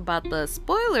gonna talk about the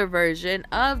spoiler version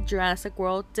of Jurassic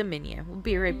World Dominion. We'll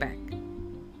be right back.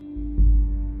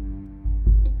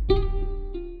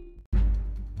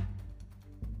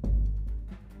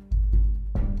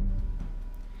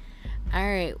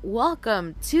 Alright,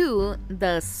 welcome to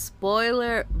the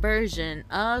spoiler version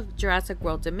of Jurassic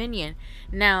World Dominion.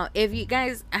 Now, if you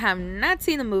guys have not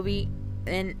seen the movie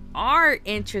and are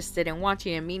interested in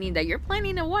watching it, meaning that you're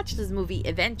planning to watch this movie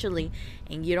eventually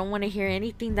and you don't want to hear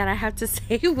anything that I have to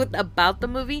say about the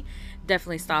movie,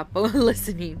 definitely stop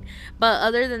listening. But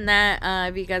other than that,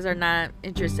 if you guys are not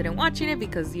interested in watching it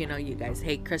because, you know, you guys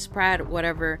hate Chris Pratt,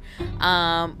 whatever,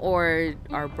 or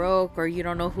are broke, or you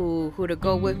don't know who to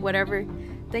go with, whatever,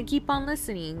 then keep on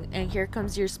listening. And here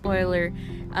comes your spoiler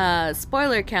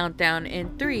countdown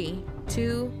in 3,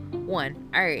 2, 1.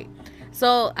 All right.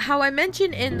 So how I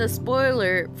mentioned in the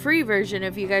spoiler free version,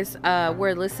 if you guys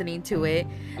were listening to it,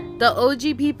 the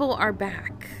OG people are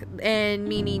back. and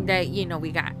meaning that, you know,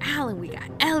 we got Alan, we got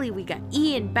Ellie, we got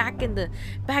Ian back in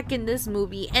this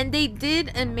movie. And they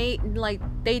did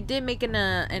make an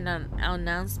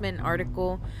announcement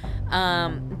article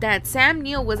that Sam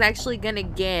Neill was actually gonna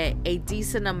get a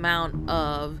decent amount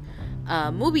of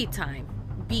movie time,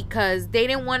 because they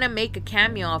didn't want to make a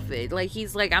cameo off it. Like,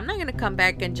 he's like, I'm not gonna come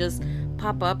back and just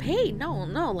pop up, hey, no,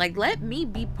 like, let me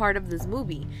be part of this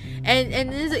movie.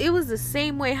 And it was the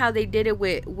same way how they did it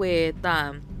with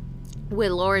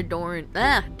Laura Dern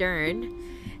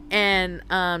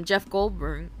and Jeff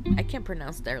Goldberg. I can't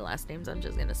pronounce their last names, I'm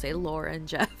just gonna say Laura and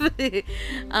Jeff.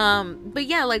 But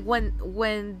yeah, like,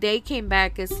 when they came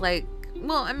back, it's like,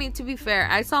 well, I mean, to be fair,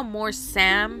 I saw more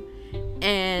Sam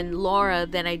and Laura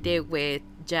than I did with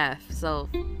Jeff, so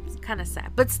it's kind of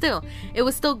sad, but still, it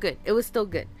was still good.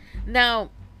 Now,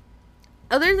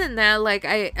 other than that, like,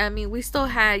 I mean, we still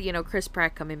had, you know, Chris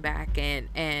Pratt coming back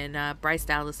and Bryce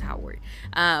Dallas Howard.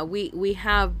 We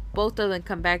have both of them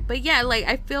come back, but yeah, like,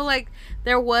 I feel like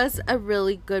there was a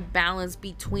really good balance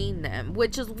between them,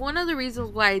 which is one of the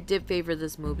reasons why I did favor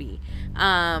this movie.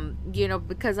 You know,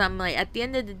 because I'm like, at the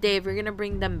end of the day, if you're gonna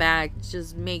bring them back,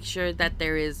 just make sure that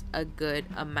there is a good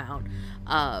amount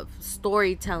of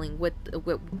storytelling with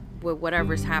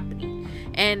whatever's happening.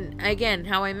 And again,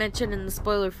 how I mentioned in the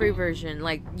spoiler-free version,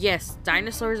 like, yes,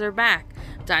 dinosaurs are back.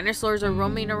 Dinosaurs are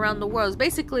roaming around the world. It's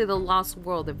basically the Lost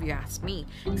World, if you ask me,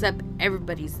 except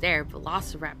everybody's there: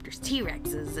 Velociraptors,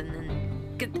 T-Rexes, and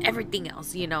then everything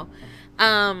else, you know.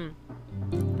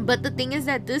 But the thing is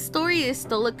that this story is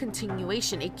still a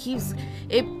continuation. It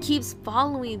keeps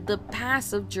following the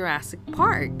past of Jurassic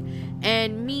Park.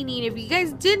 And meaning, if you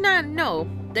guys did not know,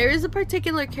 there is a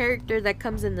particular character that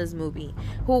comes in this movie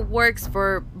who works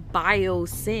for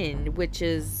Biosyn, which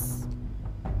is,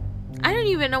 I don't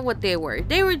even know what they were.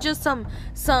 They were just some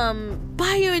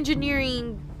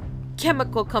bioengineering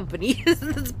chemical company.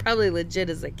 That's probably legit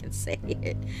as I can say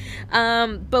it.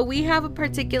 But we have a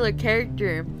particular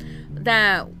character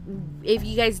that, if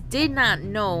you guys did not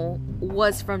know,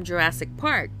 was from Jurassic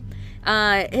Park.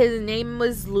 His name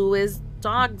was Louis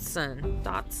Dodson.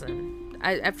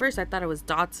 At first I thought it was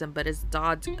Dodson, but it's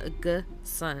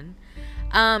Dodson.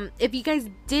 If you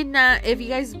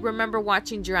guys remember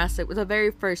watching the very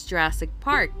first Jurassic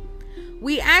Park,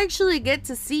 we actually get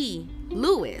to see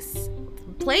Louis,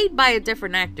 played by a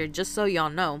different actor, just so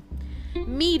y'all know,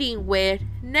 meeting with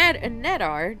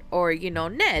Nedry, or, you know,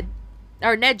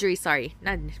 Nedry, sorry.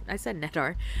 I said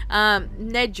Nedar.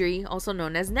 Nedry, also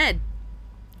known as Ned.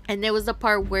 And there was the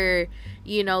part where,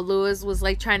 you know, Louis was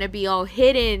like trying to be all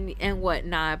hidden and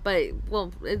whatnot. But,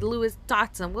 well, Louis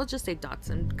Dodson, we'll just say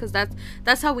Dodson, because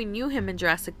that's how we knew him in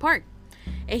Jurassic Park.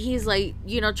 And he's like,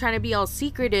 you know, trying to be all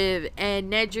secretive.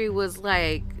 And Nedry was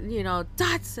like, you know,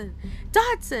 Dodson,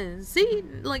 see,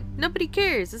 like, nobody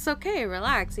cares. It's okay,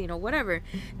 relax, you know, whatever.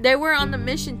 They were on the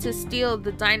mission to steal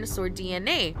the dinosaur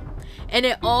DNA. And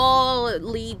it all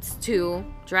leads to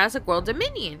Jurassic World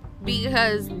Dominion,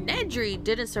 because Nedry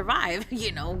didn't survive.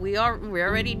 You know, we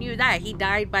already knew that. He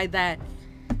died by that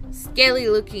scaly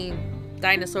looking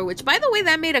dinosaur, which, by the way,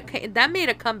 that made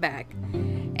a comeback.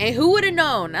 And who would have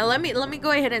known? Now, let me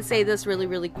go ahead and say this really,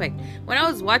 really quick. When I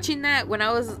was watching that,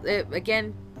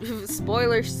 again,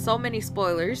 spoilers, so many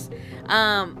spoilers.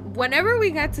 Whenever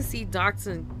we got to see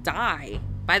Dodson die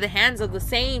by the hands of the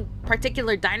same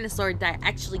particular dinosaur that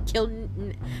actually killed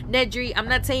Nedry, I'm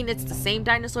not saying it's the same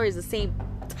dinosaur, it's the same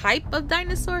type of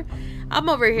dinosaur. I'm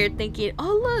over here thinking,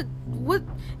 oh look, what,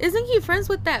 isn't he friends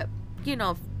with that, you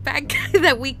know, fat guy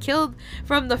that we killed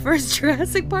from the first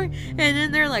Jurassic Park? And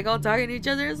then they're like all talking to each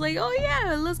other. It's like, oh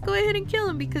yeah, let's go ahead and kill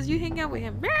him because you hang out with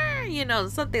him, you know,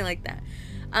 something like that.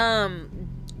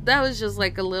 That was just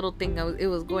like a little thing it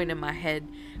was going in my head.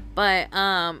 But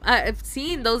I've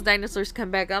seen those dinosaurs come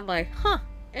back. I'm like, huh,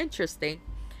 interesting.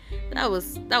 That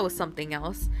was something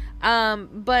else.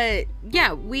 But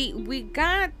yeah, we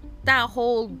got that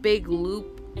whole big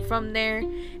loop from there.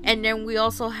 And then we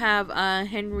also have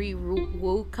Henry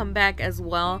Wu come back as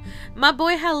well. My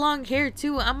boy had long hair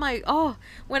too. I'm like, oh,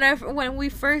 when we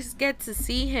first get to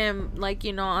see him, like,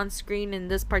 you know, on screen in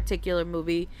this particular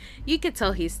movie, you could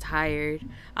tell he's tired.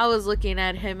 I was looking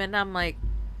at him and I'm like,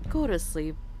 go to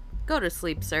sleep,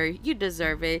 sir. You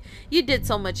deserve it. You did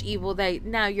so much evil that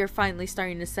now you're finally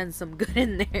starting to send some good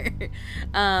in there.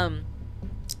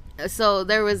 So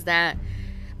there was that.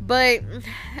 But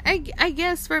I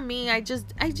guess for me, I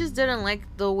just didn't like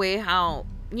the way how,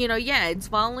 you know, yeah, it's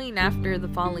following after the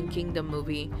Fallen Kingdom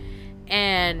movie,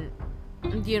 and,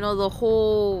 you know, the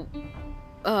whole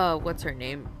what's her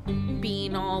name,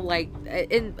 being all like,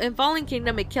 in Fallen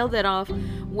Kingdom, it killed it off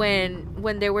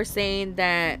when they were saying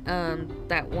that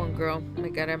that one girl, oh my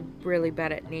god, I'm really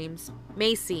bad at names,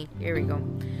 Macy, here we go,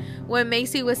 when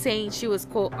Macy was saying she was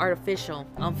quote artificial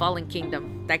on Fallen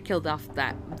Kingdom, that killed off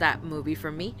that movie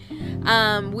for me.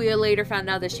 We later found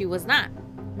out that she was not.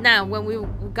 Now when we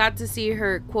got to see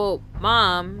her quote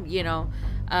mom, you know,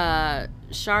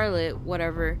 Charlotte,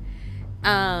 whatever,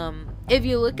 if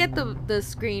you look at the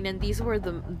screen, and these were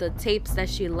the tapes that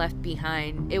she left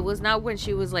behind, it was not when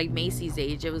she was like Macy's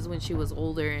age, it was when she was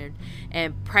older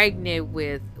and pregnant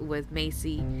with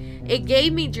Macy. It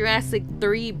gave me Jurassic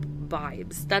 3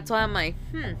 vibes. That's why I'm like,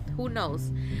 who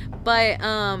knows. But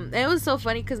it was so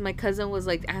funny because my cousin was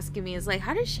like asking me, it's like,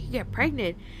 how did she get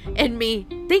pregnant? And me,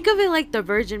 think of it like the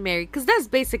Virgin Mary, because that's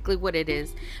basically what it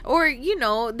is. Or, you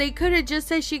know, they could have just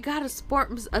said she got a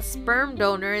sperm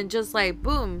donor and just like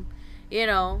boom, you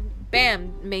know,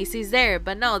 bam, Macy's there.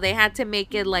 But no, they had to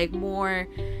make it like more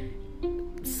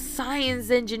science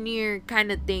engineer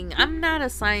kind of thing. I'm not a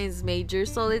science major,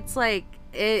 so it's like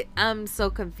I'm so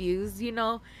confused, you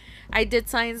know. I did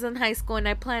science in high school and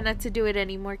I plan not to do it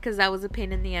anymore because that was a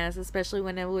pain in the ass, especially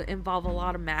when it would involve a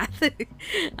lot of math.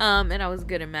 And I was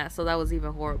good at math, so that was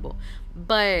even horrible.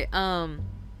 But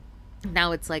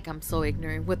now it's like I'm so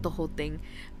ignorant with the whole thing.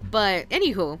 But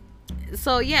anywho,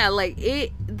 so yeah, like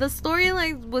the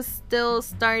storyline was still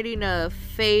starting to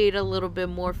fade a little bit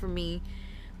more for me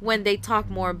when they talk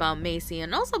more about Macy.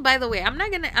 And also, by the way, I'm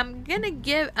gonna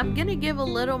give a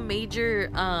little major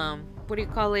what do you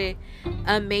call it,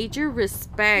 a major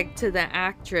respect to the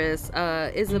actress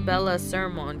Isabella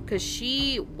Sermon, because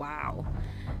she, wow,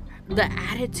 the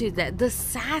attitude, that the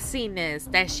sassiness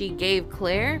that she gave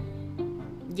Claire,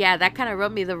 yeah, that kind of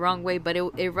rubbed me the wrong way. But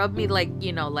it rubbed me like,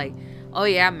 you know, like, oh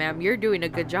yeah, ma'am, you're doing a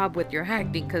good job with your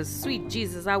acting, because sweet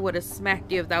Jesus, I would have smacked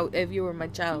you if you were my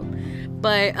child.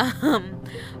 But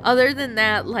other than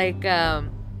that, like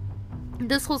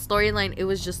this whole storyline, it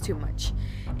was just too much.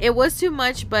 It was too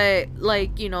much. But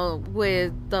like, you know,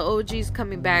 with the OGs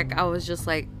coming back, I was just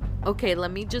like, okay, let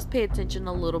me just pay attention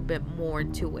a little bit more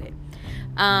to it.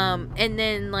 And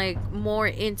then like more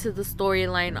into the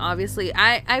storyline. Obviously,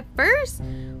 I first,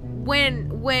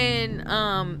 when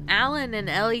Alan and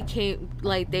Ellie came,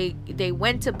 like they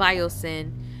went to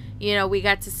Biosyn, you know, we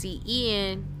got to see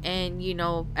Ian, and you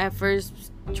know, at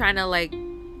first trying to like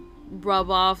rub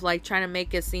off, like trying to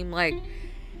make it seem like,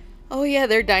 oh yeah,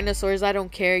 they're dinosaurs, I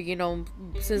don't care, you know,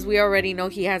 since we already know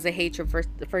he has a hatred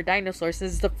for dinosaurs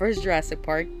since the first Jurassic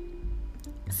Park.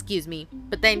 Excuse me.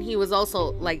 But then he was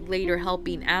also like later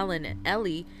helping Alan and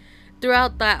Ellie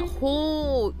throughout that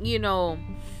whole, you know,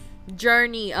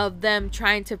 journey of them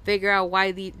trying to figure out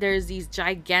why there's these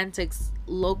gigantic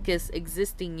locusts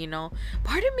existing, you know.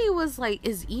 Part of me was like,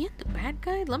 is Ian the bad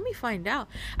guy? Let me find out.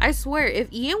 I swear,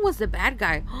 if Ian was the bad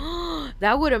guy,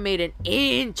 that would have made an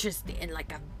interesting,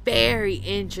 like a very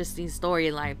interesting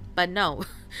storyline. But no.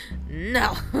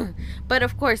 No. But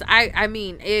of course, I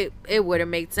mean, it would have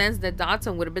made sense that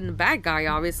Dodson would have been the bad guy,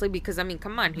 obviously, because I mean,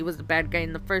 come on, he was the bad guy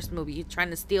in the first movie. He's trying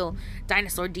to steal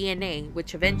dinosaur DNA,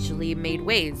 which eventually made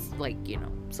waves, like, you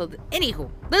know. So anywho,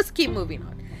 let's keep moving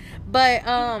on. But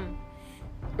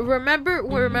remember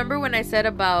when I said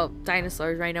about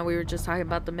dinosaurs? Right now we were just talking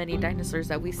about the many dinosaurs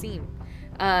that we've seen.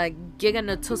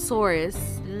 Giganotosaurus,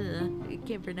 I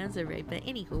can't pronounce it right, but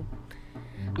anywho,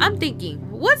 I'm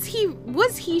thinking, was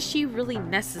she really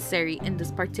necessary in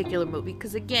this particular movie?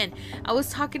 Because again, I was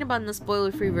talking about in the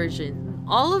spoiler-free version,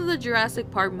 all of the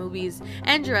Jurassic Park movies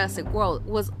and Jurassic World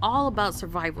was all about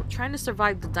survival, trying to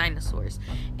survive the dinosaurs,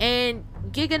 and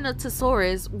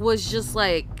Giganotosaurus was just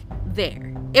like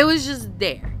there. It was just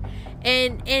there,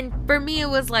 and for me it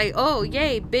was like, oh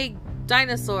yay, big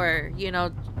dinosaur, you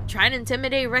know, trying to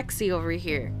intimidate Rexy over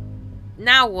here.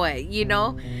 Now what, you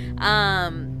know? I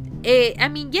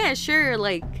mean, yeah, sure,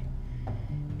 like,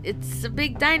 it's a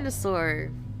big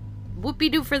dinosaur,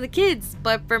 whoopee-doo for the kids,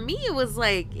 but for me it was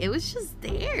like, it was just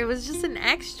there, it was just an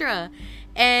extra,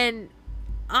 and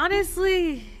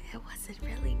honestly, it wasn't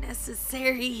really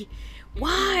necessary.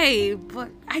 Why? But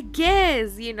I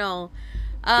guess, you know,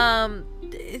 I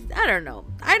don't know.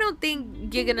 I don't think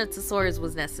Giganotosaurus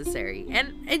was necessary.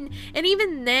 And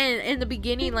even then, in the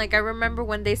beginning, like, I remember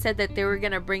when they said that they were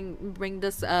gonna bring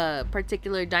this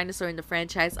particular dinosaur in the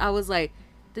franchise, I was like,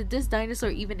 did this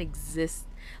dinosaur even exist?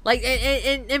 Like,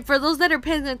 and for those that are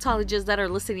paleontologists that are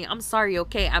listening, I'm sorry,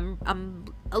 okay? I'm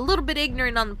a little bit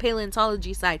ignorant on the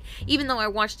paleontology side, even though I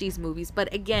watched these movies.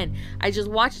 But again, I just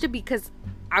watched it because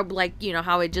I like,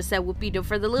 how I just said Whoopi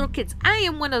for the little kids. I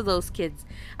am one of those kids.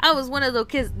 I was one of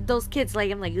those kids like,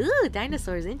 I'm like, ooh,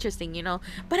 dinosaurs, interesting,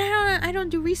 but I don't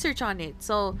do research on it.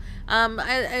 So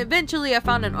eventually I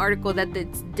found an article that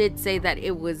did say that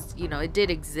it was, it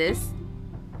did exist,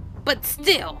 but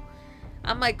still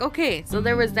I'm like, okay, so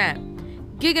there was that.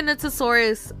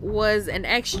 Giganotosaurus was an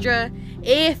extra,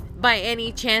 if by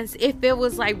any chance, if it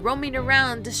was like roaming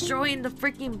around destroying the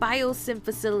freaking biosyn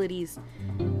facilities.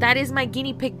 That is my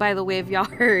guinea pig, by the way, if y'all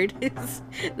heard.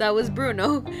 That was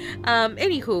Bruno.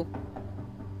 Anywho,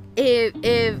 if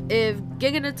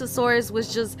Giganotosaurus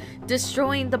was just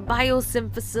destroying the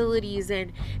biosyn facilities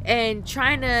and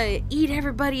trying to eat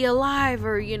everybody alive,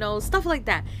 or stuff like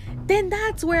that, then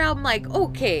that's where I'm like,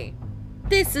 okay,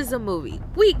 this is a movie,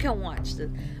 we can watch this.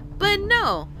 But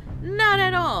no, not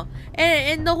at all.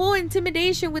 And the whole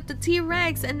intimidation with the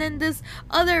T-Rex, and then this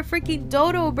other freaking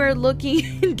dodo bird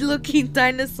looking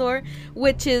dinosaur,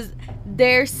 which is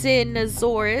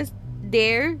Dercinosaurus.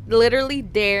 Literally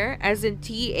dare, as in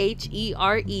THERE,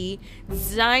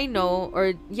 Xeno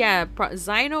or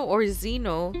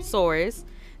Xenosaurus,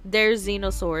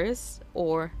 Dercinosaurus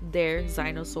or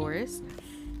Xenosaurus.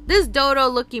 This dodo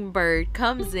looking bird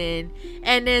comes in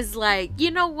and is like, you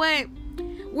know what?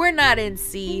 We're not in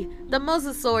C. The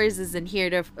Mosasaurus isn't here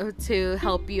to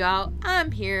help you out.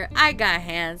 I'm here. I got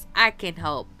hands. I can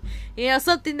help.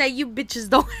 Something that you bitches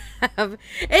don't have. And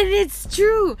it's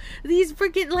true. These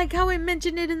freaking, like how I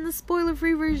mentioned it in the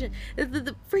spoiler-free version,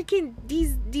 the freaking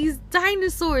these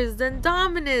dinosaurs, the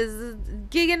Indominus,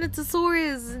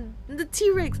 Giganotosaurus, and the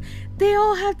T-Rex, they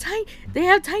all have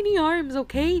tiny arms,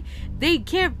 okay? They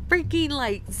can't freaking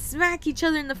like smack each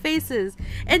other in the faces.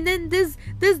 And then this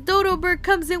dodo bird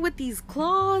comes in with these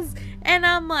claws, and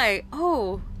I'm like,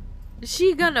 oh,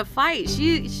 she gonna fight.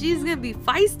 She's gonna be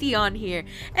feisty on here.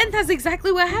 And that's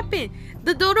exactly what happened.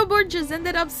 The dodo bird just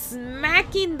ended up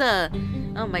smacking the,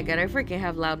 oh my god, I freaking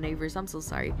have loud neighbors, I'm so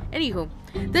sorry. Anywho,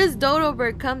 this dodo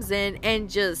bird comes in and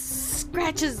just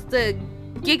scratches the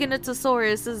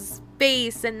Giganotosaurus's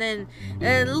face, and then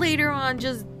later on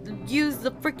just use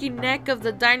the freaking neck of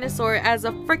the dinosaur as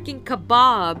a freaking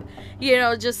kebab,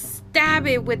 just stab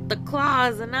it with the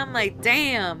claws. And I'm like,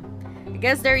 damn, I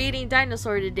guess they're eating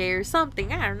dinosaur today or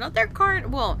something. I don't know. They're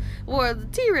well, the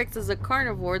T-Rex is a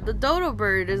carnivore. The dodo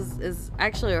bird is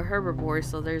actually a herbivore,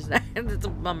 so there's that. It's a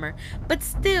bummer, but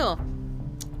still,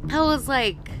 I was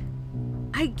like,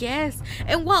 I guess.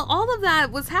 And while all of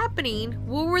that was happening,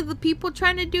 what were the people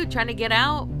trying to do? Trying to get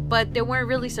out, but they weren't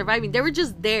really surviving. They were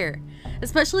just there.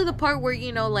 Especially the part where,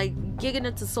 like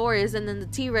Giganotosaurus and then the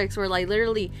T-Rex were like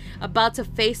literally about to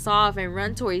face off and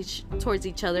run towards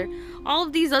each other. All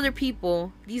of these other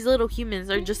people, these little humans,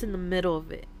 are just in the middle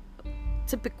of it.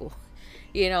 Typical,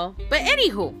 But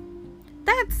anywho,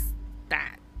 that's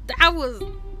that. That was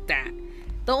that.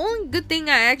 The only good thing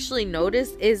I actually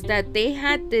noticed is that they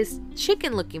had this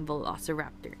chicken-looking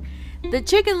velociraptor. The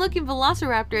chicken-looking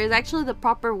velociraptor is actually the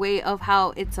proper way of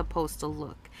how it's supposed to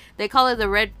look. They call it the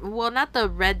red, well, not the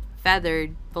red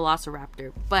feathered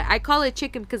velociraptor, but I call it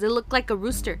chicken because it looked like a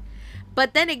rooster.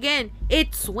 But then again,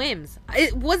 it swims.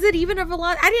 Was it even a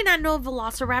I did not know a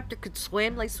velociraptor could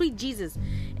swim. Like, sweet Jesus.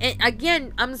 And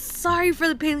again, I'm sorry for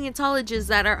the paleontologists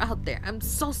that are out there. I'm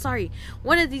so sorry.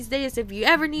 One of these days, if you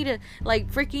ever need to,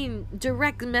 like, freaking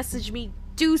direct message me,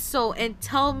 do so and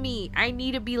tell me I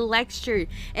need to be lectured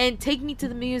and take me to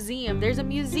the museum. There's a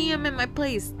museum in my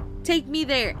place. Take me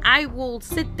there. I will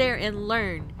sit there and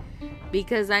learn,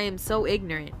 because I am so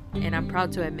ignorant, and I'm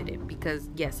proud to admit it, because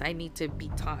yes, I need to be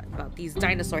taught about these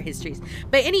dinosaur histories.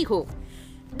 But anywho,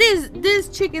 this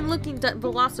chicken looking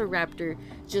velociraptor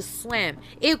just swam.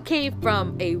 It came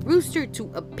from a rooster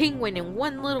to a penguin in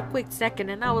one little quick second,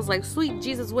 and I was like, sweet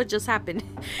Jesus, what just happened?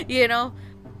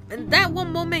 And that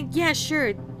one moment, yeah,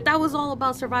 sure, that was all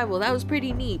about survival. That was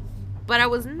pretty neat. But I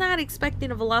was not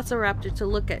expecting a velociraptor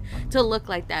to look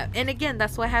like that. And again,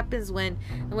 that's what happens when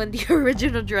the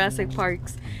original Jurassic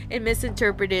Parks, it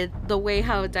misinterpreted the way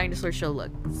how a dinosaur should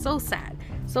look. So sad.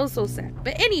 So sad.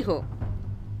 But anywho,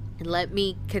 let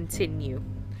me continue.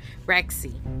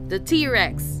 Rexy, the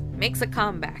T-Rex, makes a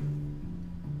comeback.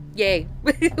 Yay.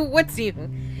 What's new?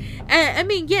 I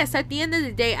mean, yes, at the end of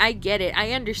the day, I get it.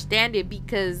 I understand it,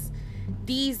 because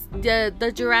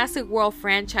the Jurassic World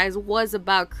franchise was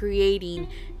about creating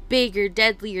bigger,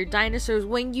 deadlier dinosaurs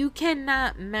when you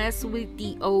cannot mess with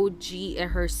the OG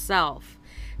herself,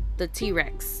 the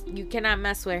T-Rex. You cannot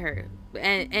mess with her.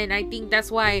 And I think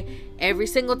that's why every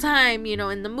single time,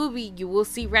 in the movie, you will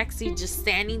see Rexy just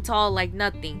standing tall like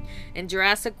nothing. In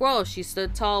Jurassic World, she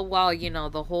stood tall while,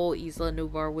 the whole Isla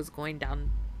Nublar was going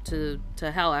down to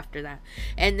hell after that.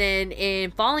 And then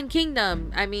in Fallen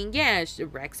Kingdom, I mean, yeah,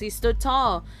 Rexy stood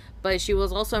tall, but she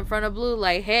was also in front of Blue,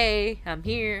 like, hey, I'm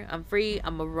here, I'm free,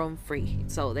 I'm a roam free.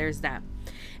 So there's that.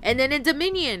 And then in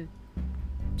Dominion,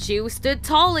 she stood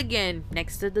tall again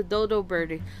next to the dodo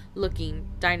bird looking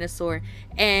dinosaur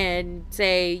and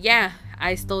say, yeah,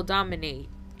 I still dominate,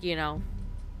 you know.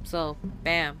 So,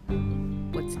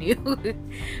 bam. What's new?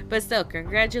 But still,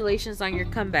 congratulations on your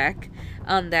comeback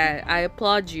on that. I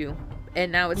applaud you.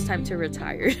 And now it's time to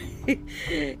retire.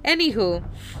 Anywho,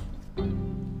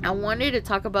 I wanted to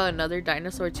talk about another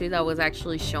dinosaur too that was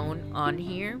actually shown on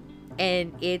here.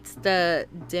 And it's the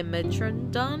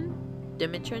Dimetrodon.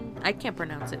 I can't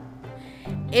pronounce it.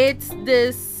 It's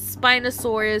this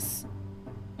Spinosaurus,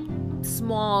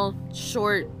 small,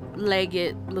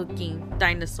 short-legged looking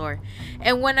dinosaur.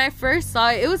 And when I first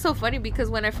saw it, it was so funny because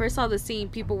when I first saw the scene,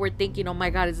 people were thinking, oh my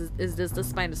god, is this the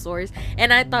Spinosaurus?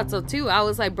 And I thought so too. I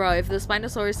was like, bro, if the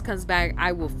Spinosaurus comes back,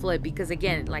 I will flip, because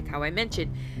again, like how I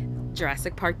mentioned,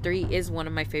 Jurassic Park 3 is one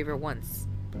of my favorite ones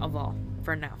of all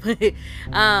for now.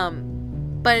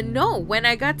 But no, when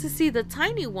I got to see the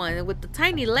tiny one with the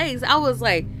tiny legs, I was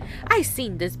like, I've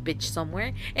seen this bitch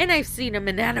somewhere. And I've seen him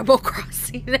in Animal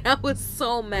Crossing. And I was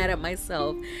so mad at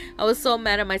myself. I was so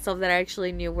mad at myself that I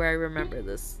actually knew where I remember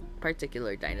this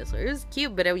particular dinosaur. It was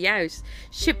cute, but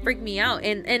shit freaked me out.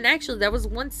 And actually, there was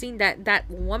one scene, that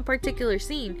one particular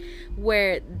scene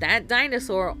where that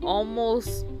dinosaur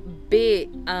almost bit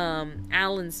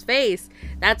Alan's face.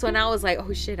 That's when I was like,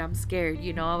 oh shit, I'm scared,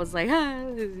 you know. I was like,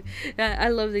 I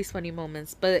love these funny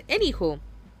moments. But anywho,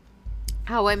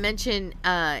 how I mentioned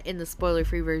in the spoiler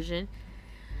free version,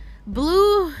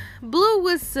 Blue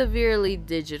was severely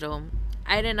digital.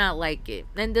 I did not like it,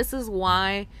 and this is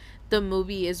why the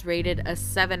movie is rated a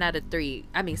 7 out of 3.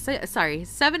 I mean,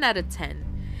 7 out of 10.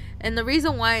 And the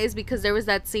reason why is because there was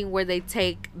that scene where they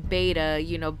take Beta,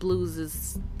 you know,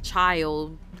 Blue's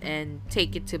child, and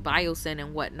take it to Biosyn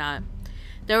and whatnot.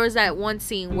 There was that one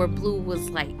scene where Blue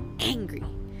was like angry,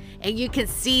 and you can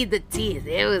see the teeth.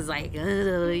 It was like,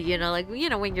 you know, like, you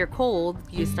know, when you're cold,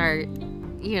 you start,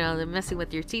 you know, messing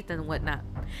with your teeth and whatnot.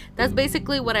 That's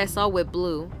basically what I saw with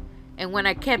Blue. And when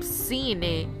I kept seeing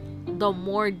it, the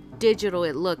more digital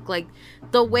it looked. Like,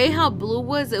 the way how Blue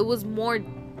was, it was more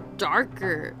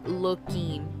darker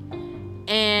looking.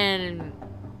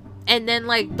 And then,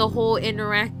 like, the whole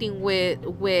interacting with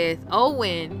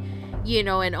Owen, you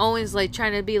know, and Owen's like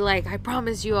trying to be like, I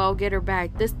promise you I'll get her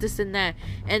back, this and that.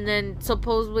 And then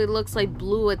supposedly looks like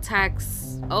Blue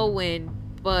attacks Owen,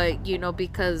 but, you know,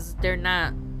 because they're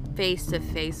not face to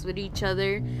face with each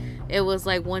other, it was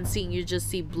like one scene you just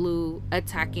see Blue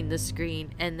attacking the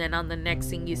screen, and then on the next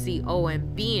scene you see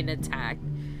Owen being attacked.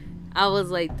 I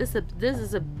was like, this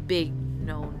is a big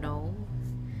no.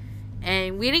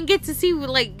 And we didn't get to see,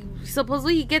 like,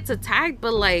 supposedly he gets attacked,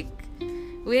 but like,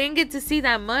 we didn't get to see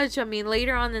that much. I mean,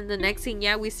 later on in the next scene,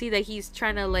 yeah, we see that he's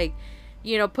trying to, like,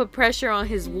 you know, put pressure on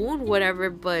his wound, whatever,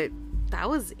 but that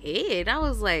was it. I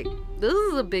was like, this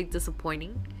is a big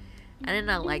disappointing. I did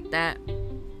not like that.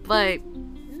 But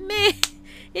meh,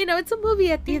 you know, it's a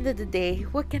movie at the end of the day.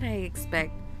 What can I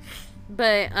expect?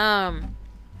 But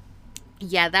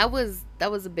yeah, that was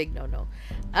a big no.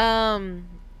 And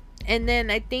then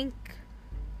I think,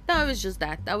 no, it was just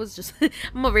that. That was just,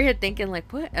 I'm over here thinking,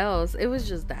 like, what else? It was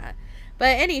just that.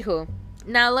 But anywho,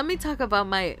 now let me talk about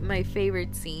my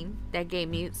favorite scene that gave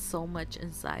me so much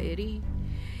anxiety.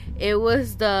 It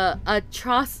was the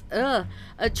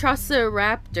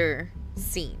Atrociraptor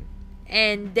scene.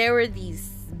 And there were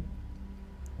these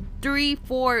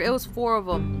 4 of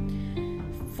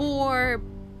them. 4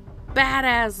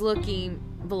 badass looking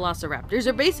velociraptors.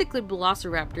 They're basically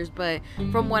velociraptors, but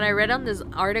from what I read on this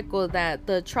article, that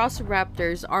the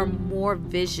Atrociraptors are more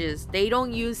vicious. They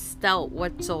don't use stealth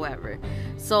whatsoever.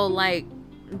 So, like,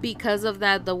 because of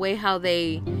that, the way how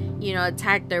they, you know,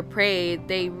 attack their prey,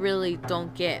 they really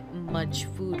don't get much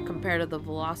food compared to the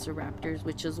velociraptors,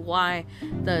 which is why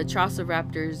the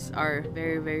Atrociraptors are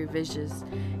very, very vicious.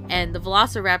 And the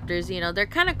velociraptors, you know, they're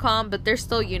kind of calm, but they're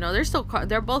still, you know,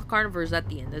 they're both carnivores at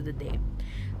the end of the day.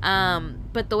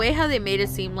 But the way how they made it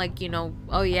seem like, you know,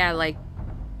 oh yeah, like,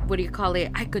 what do you call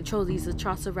it? I control these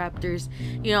Atrociraptors.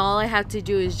 You know, all I have to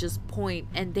do is just point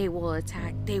and they will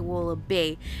attack. They will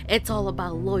obey. It's all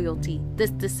about loyalty.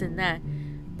 This, and that.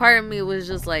 Part of me was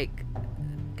just like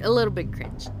a little bit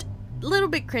cringed. A little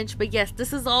bit cringed, but yes,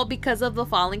 this is all because of the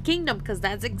Fallen Kingdom, because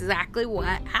that's exactly what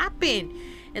happened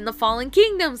in the Fallen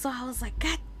Kingdom. So I was like,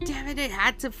 God damn it, it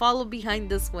had to follow behind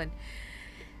this one,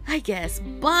 I guess.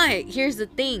 But here's the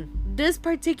thing, this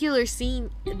particular scene,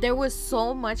 there was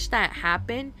so much that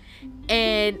happened,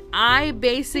 and I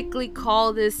basically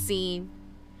call this scene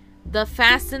the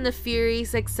Fast and the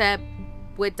Furious except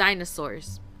with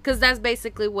dinosaurs, because that's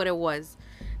basically what it was.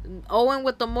 Owen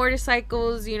with the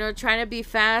motorcycles, you know, trying to be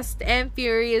fast and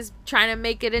furious, trying to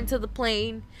make it into the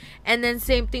plane. And then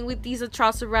same thing with these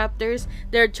Atrociraptors.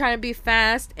 They're trying to be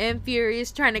fast and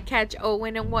furious, trying to catch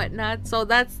Owen and whatnot. So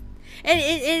that's... And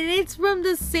it's from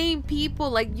the same people.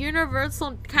 Like,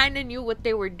 Universal kind of knew what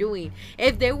they were doing.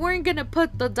 If they weren't going to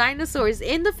put the dinosaurs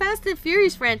in the Fast and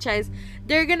Furious franchise,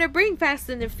 they're going to bring Fast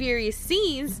and the Furious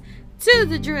scenes to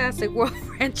the Jurassic World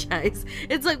franchise.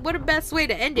 It's like, what a best way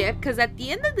to end it, because at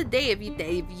the end of the day, if you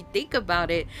think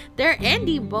about it, they're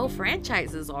ending both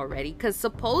franchises already, because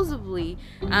supposedly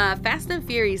Fast and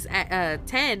Furious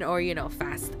 10, or you know,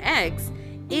 Fast X,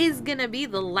 is gonna be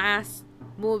the last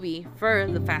movie for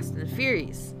the Fast and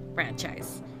Furious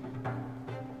franchise.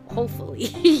 Hopefully,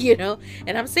 you know,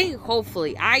 and I'm saying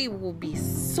hopefully. I will be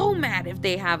so mad if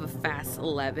they have a Fast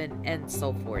 11 and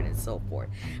so forth and so forth.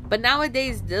 But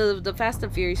nowadays, the Fast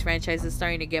and Furious franchise is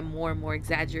starting to get more and more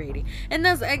exaggerating. And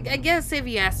that's, I guess, if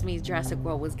you ask me, Jurassic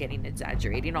World was getting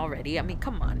exaggerating already. I mean,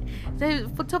 come on.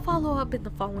 To follow up in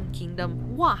the Fallen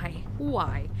Kingdom, why?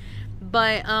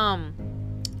 But,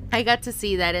 I got to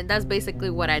see that, and that's basically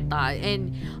what I thought.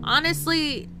 And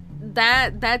honestly,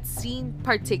 that scene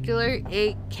particular,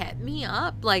 it kept me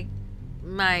up. Like,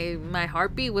 my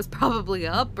heartbeat was probably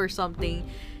up or something,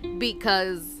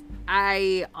 because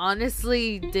I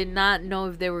honestly did not know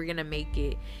if they were gonna make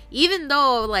it. Even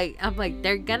though, like, I'm like,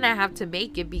 they're gonna have to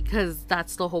make it because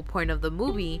that's the whole point of the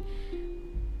movie.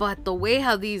 But the way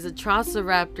how these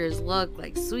Atrociraptors look,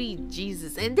 like, sweet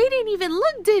Jesus. And they didn't even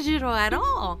look digital at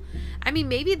all. I mean,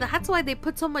 maybe that's why they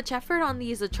put so much effort on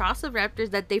these Atrociraptors,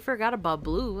 that they forgot about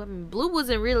Blue. I mean, Blue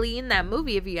wasn't really in that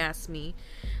movie, if you ask me.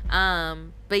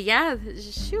 But yeah,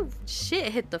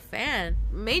 shit hit the fan.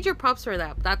 Major props for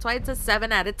that. That's why it's a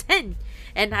 7 out of 10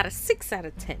 and not a 6 out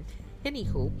of 10.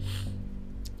 Anywho,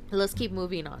 let's keep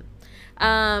moving on.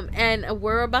 And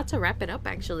we're about to wrap it up,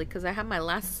 actually, because I have my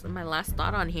last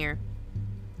thought on here.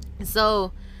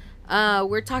 So,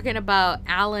 we're talking about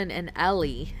Alan and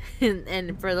Ellie.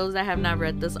 And for those that have not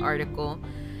read this article,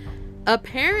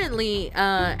 apparently,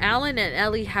 Alan and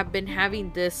Ellie have been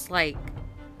having this, like,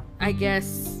 I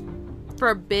guess,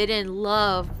 forbidden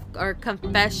love or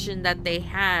confession that they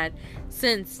had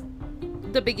since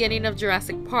the beginning of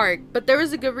Jurassic Park. But there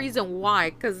was a good reason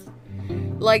why, because,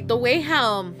 like, the way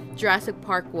how Jurassic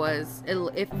Park was,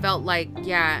 it felt like,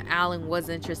 yeah, Alan was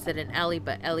interested in Ellie,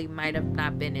 but Ellie might have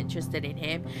not been interested in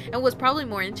him, and was probably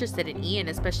more interested in Ian,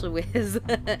 especially with his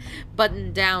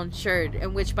button down shirt.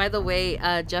 In which, by the way,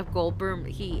 Jeff Goldblum,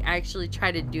 he actually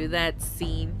tried to do that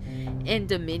scene in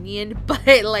Dominion,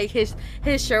 but like his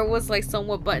shirt was like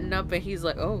somewhat buttoned up, and he's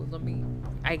like, oh, let me,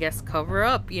 I guess, cover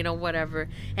up, you know, whatever.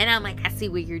 And I'm like, I see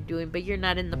what you're doing, but you're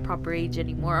not in the proper age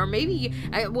anymore. Or maybe,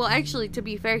 well, actually, to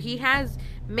be fair, he has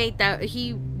made that,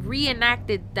 he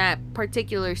reenacted that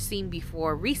particular scene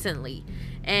before recently,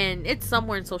 and it's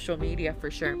somewhere in social media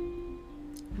for sure.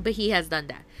 But he has done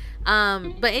that.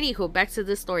 But anywho, back to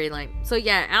the storyline. So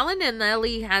yeah, Alan and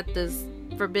Ellie had this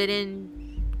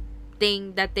forbidden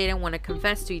thing that they didn't want to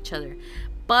confess to each other.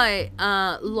 But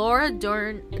Laura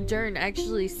Dern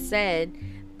actually said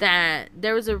that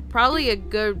there was probably a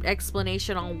good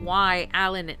explanation on why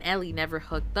Alan and Ellie never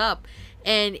hooked up.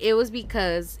 And it was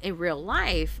because in real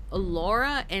life,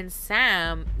 Laura and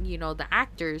Sam, you know, the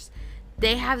actors,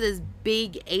 they have this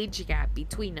big age gap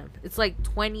between them. It's like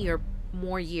 20 or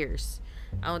more years.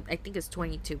 I think it's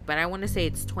 22, but I want to say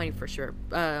it's 20 for sure.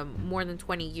 More than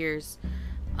 20 years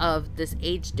of this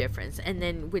age difference. And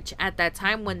then, which at that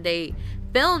time when they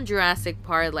filmed Jurassic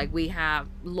Park, like, we have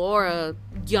Laura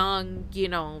young, you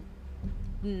know,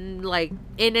 like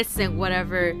innocent,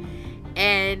 whatever,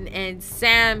 and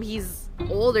Sam, he's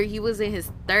older, he was in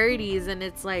his 30s, and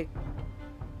it's like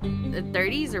the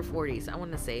 30s or 40s, I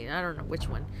want to say, I don't know which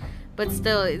one, but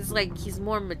still, it's like he's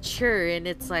more mature, and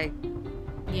it's like,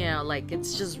 you know, like,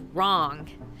 it's just wrong.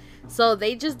 So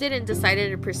they just didn't decide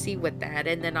to proceed with that.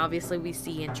 And then obviously we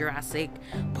see in Jurassic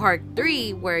Park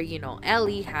 3 where, you know,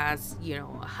 Ellie has, you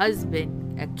know, a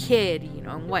husband, a kid, you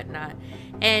know, and whatnot.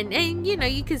 And you know,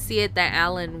 you can see it that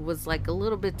Alan was like a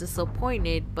little bit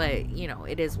disappointed, but you know,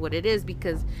 it is what it is,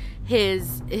 because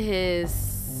his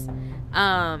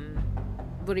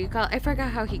what do you call it? I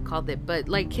forgot how he called it, but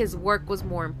like his work was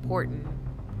more important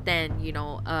than, you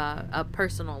know, a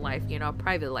personal life, you know, a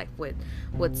private life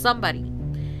with somebody.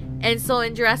 And so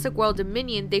in Jurassic World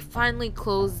Dominion, they finally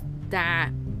closed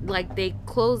that, like, they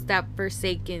closed that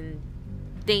forsaken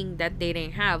thing that they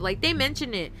didn't have. Like, they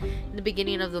mentioned it in the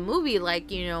beginning of the movie,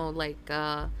 like, you know, like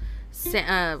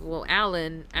well,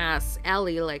 Alan asks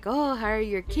Ellie, like, oh, how are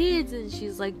your kids? And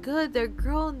she's like, good, they're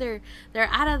grown, they're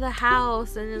out of the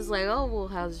house. And it's like, oh, well,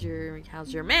 how's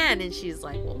your man? And she's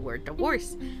like, well, we're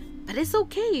divorced, but it's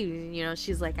okay, you know.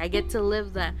 She's like, I get to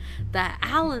live that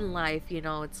Alan life, you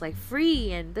know, it's like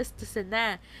free and this and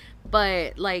that.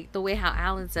 But like the way how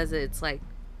Alan says it, it's like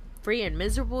free and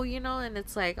miserable, you know. And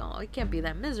it's like, oh, it can't be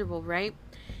that miserable, right?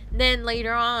 Then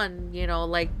later on, you know,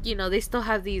 like, you know, they still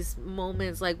have these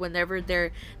moments, like whenever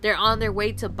they're on their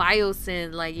way to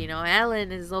Biosyn, like, you know,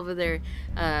 Alan is over there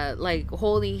like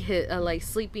holding his like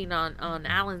sleeping on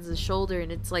Alan's shoulder,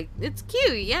 and it's like, it's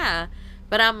cute, yeah.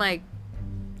 But I'm like,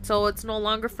 so it's no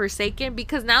longer Forsaken,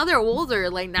 because now they're older.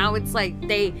 Like, now it's like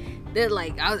they're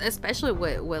like, especially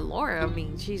with Laura, I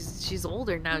mean, she's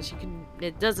older now, she can,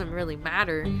 it doesn't really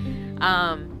matter.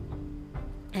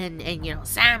 And you know,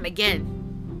 Sam, again,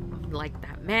 like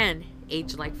that man,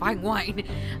 aged like fine wine.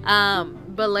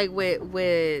 But like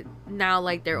with now,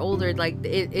 like they're older, like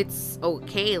it's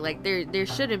okay, like there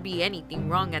shouldn't be anything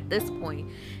wrong at this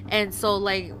point. And so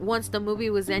like once the movie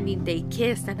was ending, they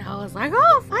kissed, and I was like,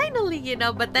 oh, finally, you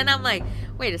know. But then I'm like,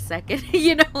 wait a second,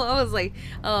 you know, I was like,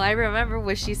 oh, I remember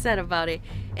what she said about it.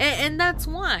 And that's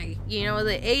why, you know,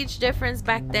 the age difference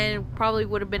back then probably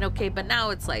would have been okay, but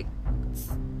now it's like,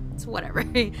 it's whatever.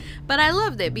 But I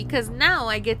loved it, because now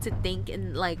I get to think,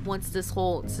 and like since this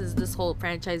whole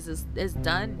franchise is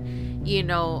done, you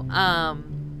know,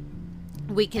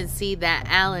 we can see that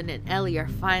Alan and Ellie are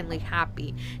finally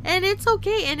happy, and it's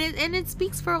okay. And it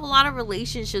speaks for a lot of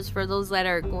relationships, for those that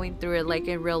are going through it, like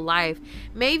in real life.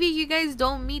 Maybe you guys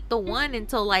don't meet the one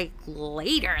until like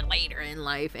later in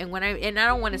life, and I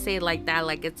don't want to say it like that,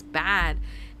 like it's bad.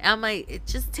 I'm like, it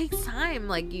just takes time.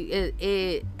 Like,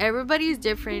 everybody's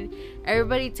different.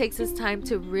 Everybody takes this time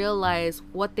to realize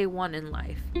what they want in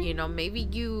life. You know, maybe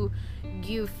you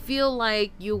feel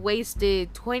like you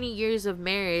wasted 20 years of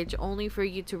marriage only for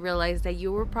you to realize that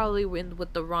you were probably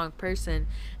with the wrong person,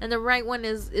 and the right one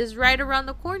is right around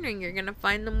the corner, and you're gonna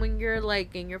find them when you're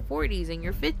like in your 40s and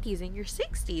your 50s and your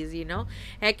 60s, you know.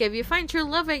 Heck, if you find true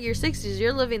love at your 60s,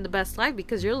 you're living the best life,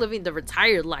 because you're living the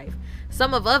retired life.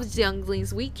 Some of us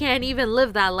younglings, we can't even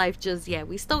live that life just yet.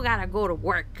 We still gotta go to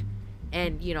work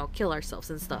and, you know, kill ourselves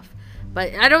and stuff.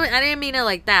 But I didn't mean it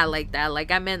like that. Like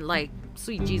I meant like,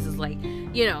 sweet Jesus, like,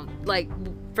 you know, like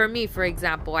for me, for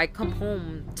example, I come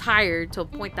home tired to a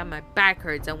point that my back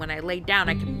hurts, and when I lay down,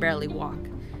 I can barely walk.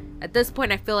 At this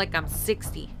point, I feel like I'm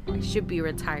 60. I should be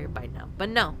retired by now, but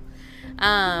no.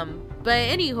 But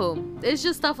anywho, it's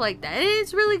just stuff like that. And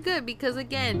it's really good, because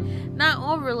again, not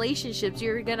all relationships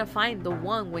you're gonna find the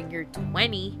one when you're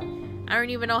 20. I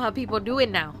don't even know how people do it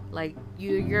now. Like,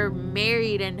 you're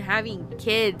married and having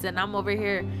kids, and I'm over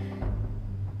here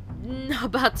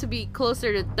about to be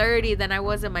closer to 30 than I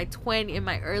was in my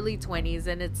early 20s,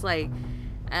 and it's like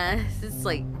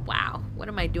wow, what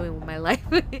am I doing with my life?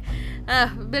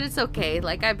 But it's okay.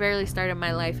 Like, I barely started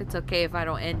my life. It's okay if I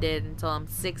don't end it until I'm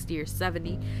 60 or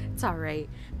 70. It's all right.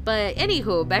 But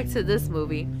anywho, back to this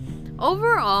movie.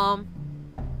 Overall,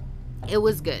 it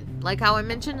was good. Like how I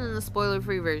mentioned in the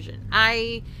spoiler-free version,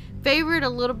 I favored a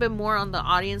little bit more on the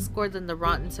audience score than the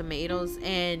Rotten Tomatoes.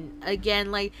 And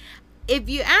again, like, if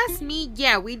you ask me,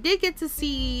 yeah, we did get to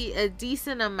see a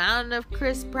decent amount of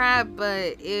Chris Pratt,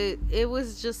 but it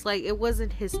was just like, it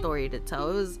wasn't his story to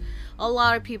tell. It was a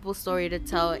lot of people's story to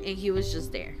tell, and he was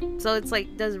just there. So it's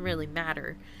like, doesn't really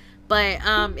matter. But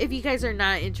if you guys are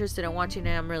not interested in watching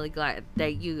it, I'm really glad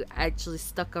that you actually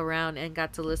stuck around and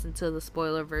got to listen to the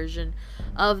spoiler version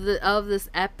of this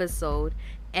episode.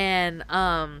 And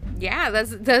yeah,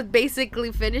 that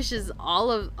basically finishes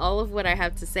all of what I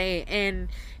have to say. And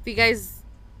if you guys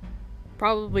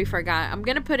probably forgot, I'm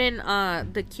gonna put in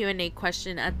the Q&A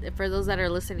question for those that are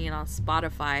listening on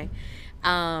Spotify.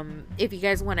 If you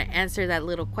guys want to answer that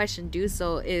little question, do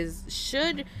so. Is,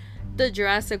 should the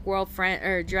Jurassic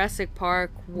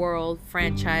Park World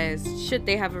franchise, should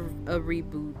they have a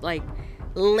reboot, like,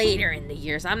 later in the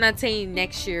years? I'm not saying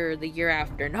next year or the year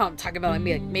after. No, I'm talking about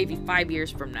like maybe 5 years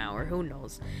from now, or who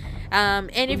knows.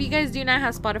 And if you guys do not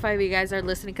have Spotify, if you guys are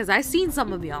listening, because I've seen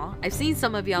some of y'all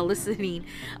listening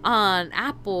on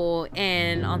Apple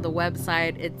and on the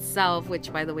website itself,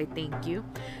 which, by the way, thank you.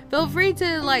 Feel free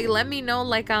to like let me know,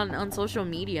 like on social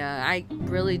media. I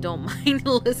really don't mind.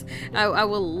 I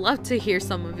would love to hear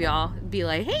some of y'all be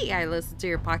like, hey, I listened to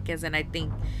your podcast and I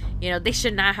think, you know, they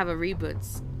should not have a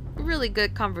reboot. Really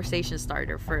good conversation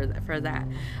starter for that.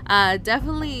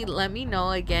 Definitely let me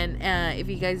know. Again, if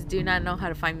you guys do not know how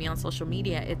to find me on social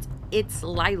media, it's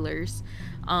Lilers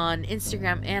on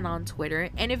Instagram and on Twitter.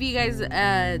 And if you guys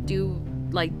do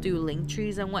link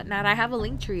trees and whatnot, I have a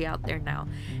link tree out there now.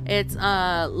 It's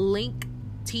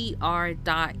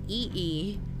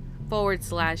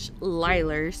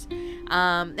linktr.ee/Lilers.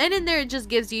 And in there it just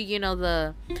gives you,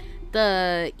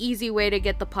 the easy way to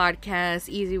get the podcast,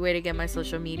 easy way to get my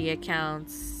social media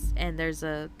accounts, and there's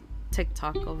a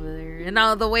TikTok over there. And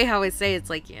now the way how I say it's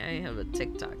like, yeah, I have a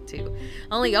TikTok too.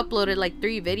 I only uploaded like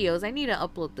 3 videos. I need to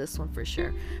upload this one for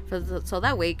sure, so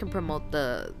that way it can promote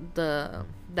the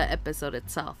episode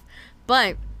itself.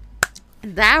 But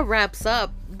that wraps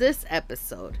up this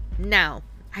episode. Now,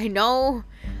 I know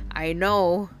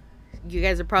you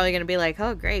guys are probably going to be like,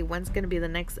 oh great, when's going to be the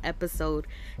next episode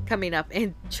coming up?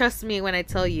 And trust me when I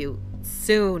tell you,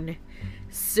 soon.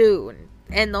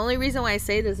 And the only reason why I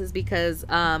say this is because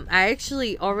I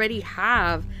actually already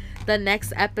have the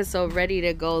next episode ready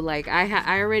to go. Like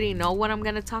I already know what I'm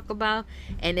going to talk about,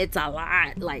 and it's a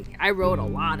lot. Like I wrote a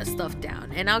lot of stuff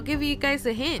down, and I'll give you guys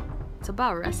a hint. It's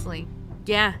about wrestling.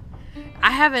 Yeah.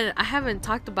 I haven't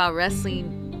talked about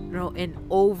wrestling in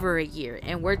over a year,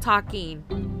 and we're talking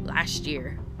last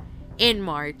year in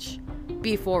March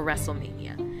before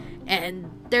WrestleMania, and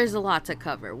there's a lot to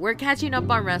cover. We're catching up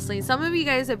on wrestling. Some of you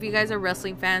guys, if you guys are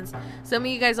wrestling fans, some of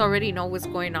you guys already know what's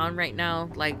going on right now,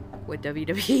 like with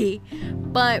WWE,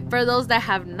 but for those that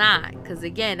have not, because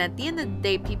again, at the end of the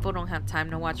day, people don't have time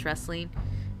to watch wrestling.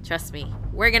 Trust me,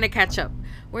 we're gonna catch up.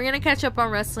 We're gonna catch up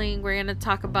on wrestling. We're gonna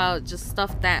talk about just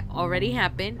stuff that already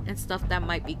happened and stuff that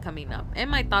might be coming up, and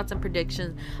my thoughts and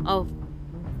predictions of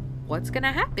what's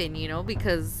gonna happen,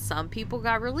 because some people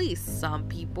got released, some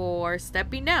people are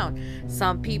stepping down,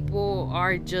 some people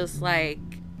are just like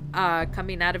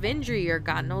coming out of injury or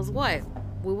God knows what.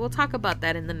 We will talk about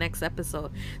that in the next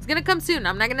episode. It's gonna come soon.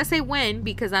 I'm not gonna say when,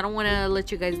 because I don't want to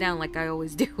let you guys down like I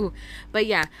always do. But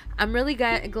yeah, I'm really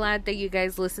glad that you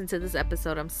guys listened to this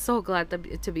episode. I'm so glad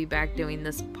to be back doing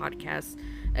this podcast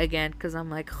again, because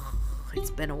I'm like, it's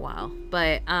been a while.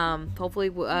 But hopefully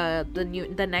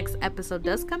the next episode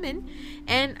does come in,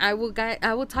 and I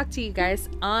will talk to you guys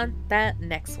on that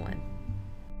next one.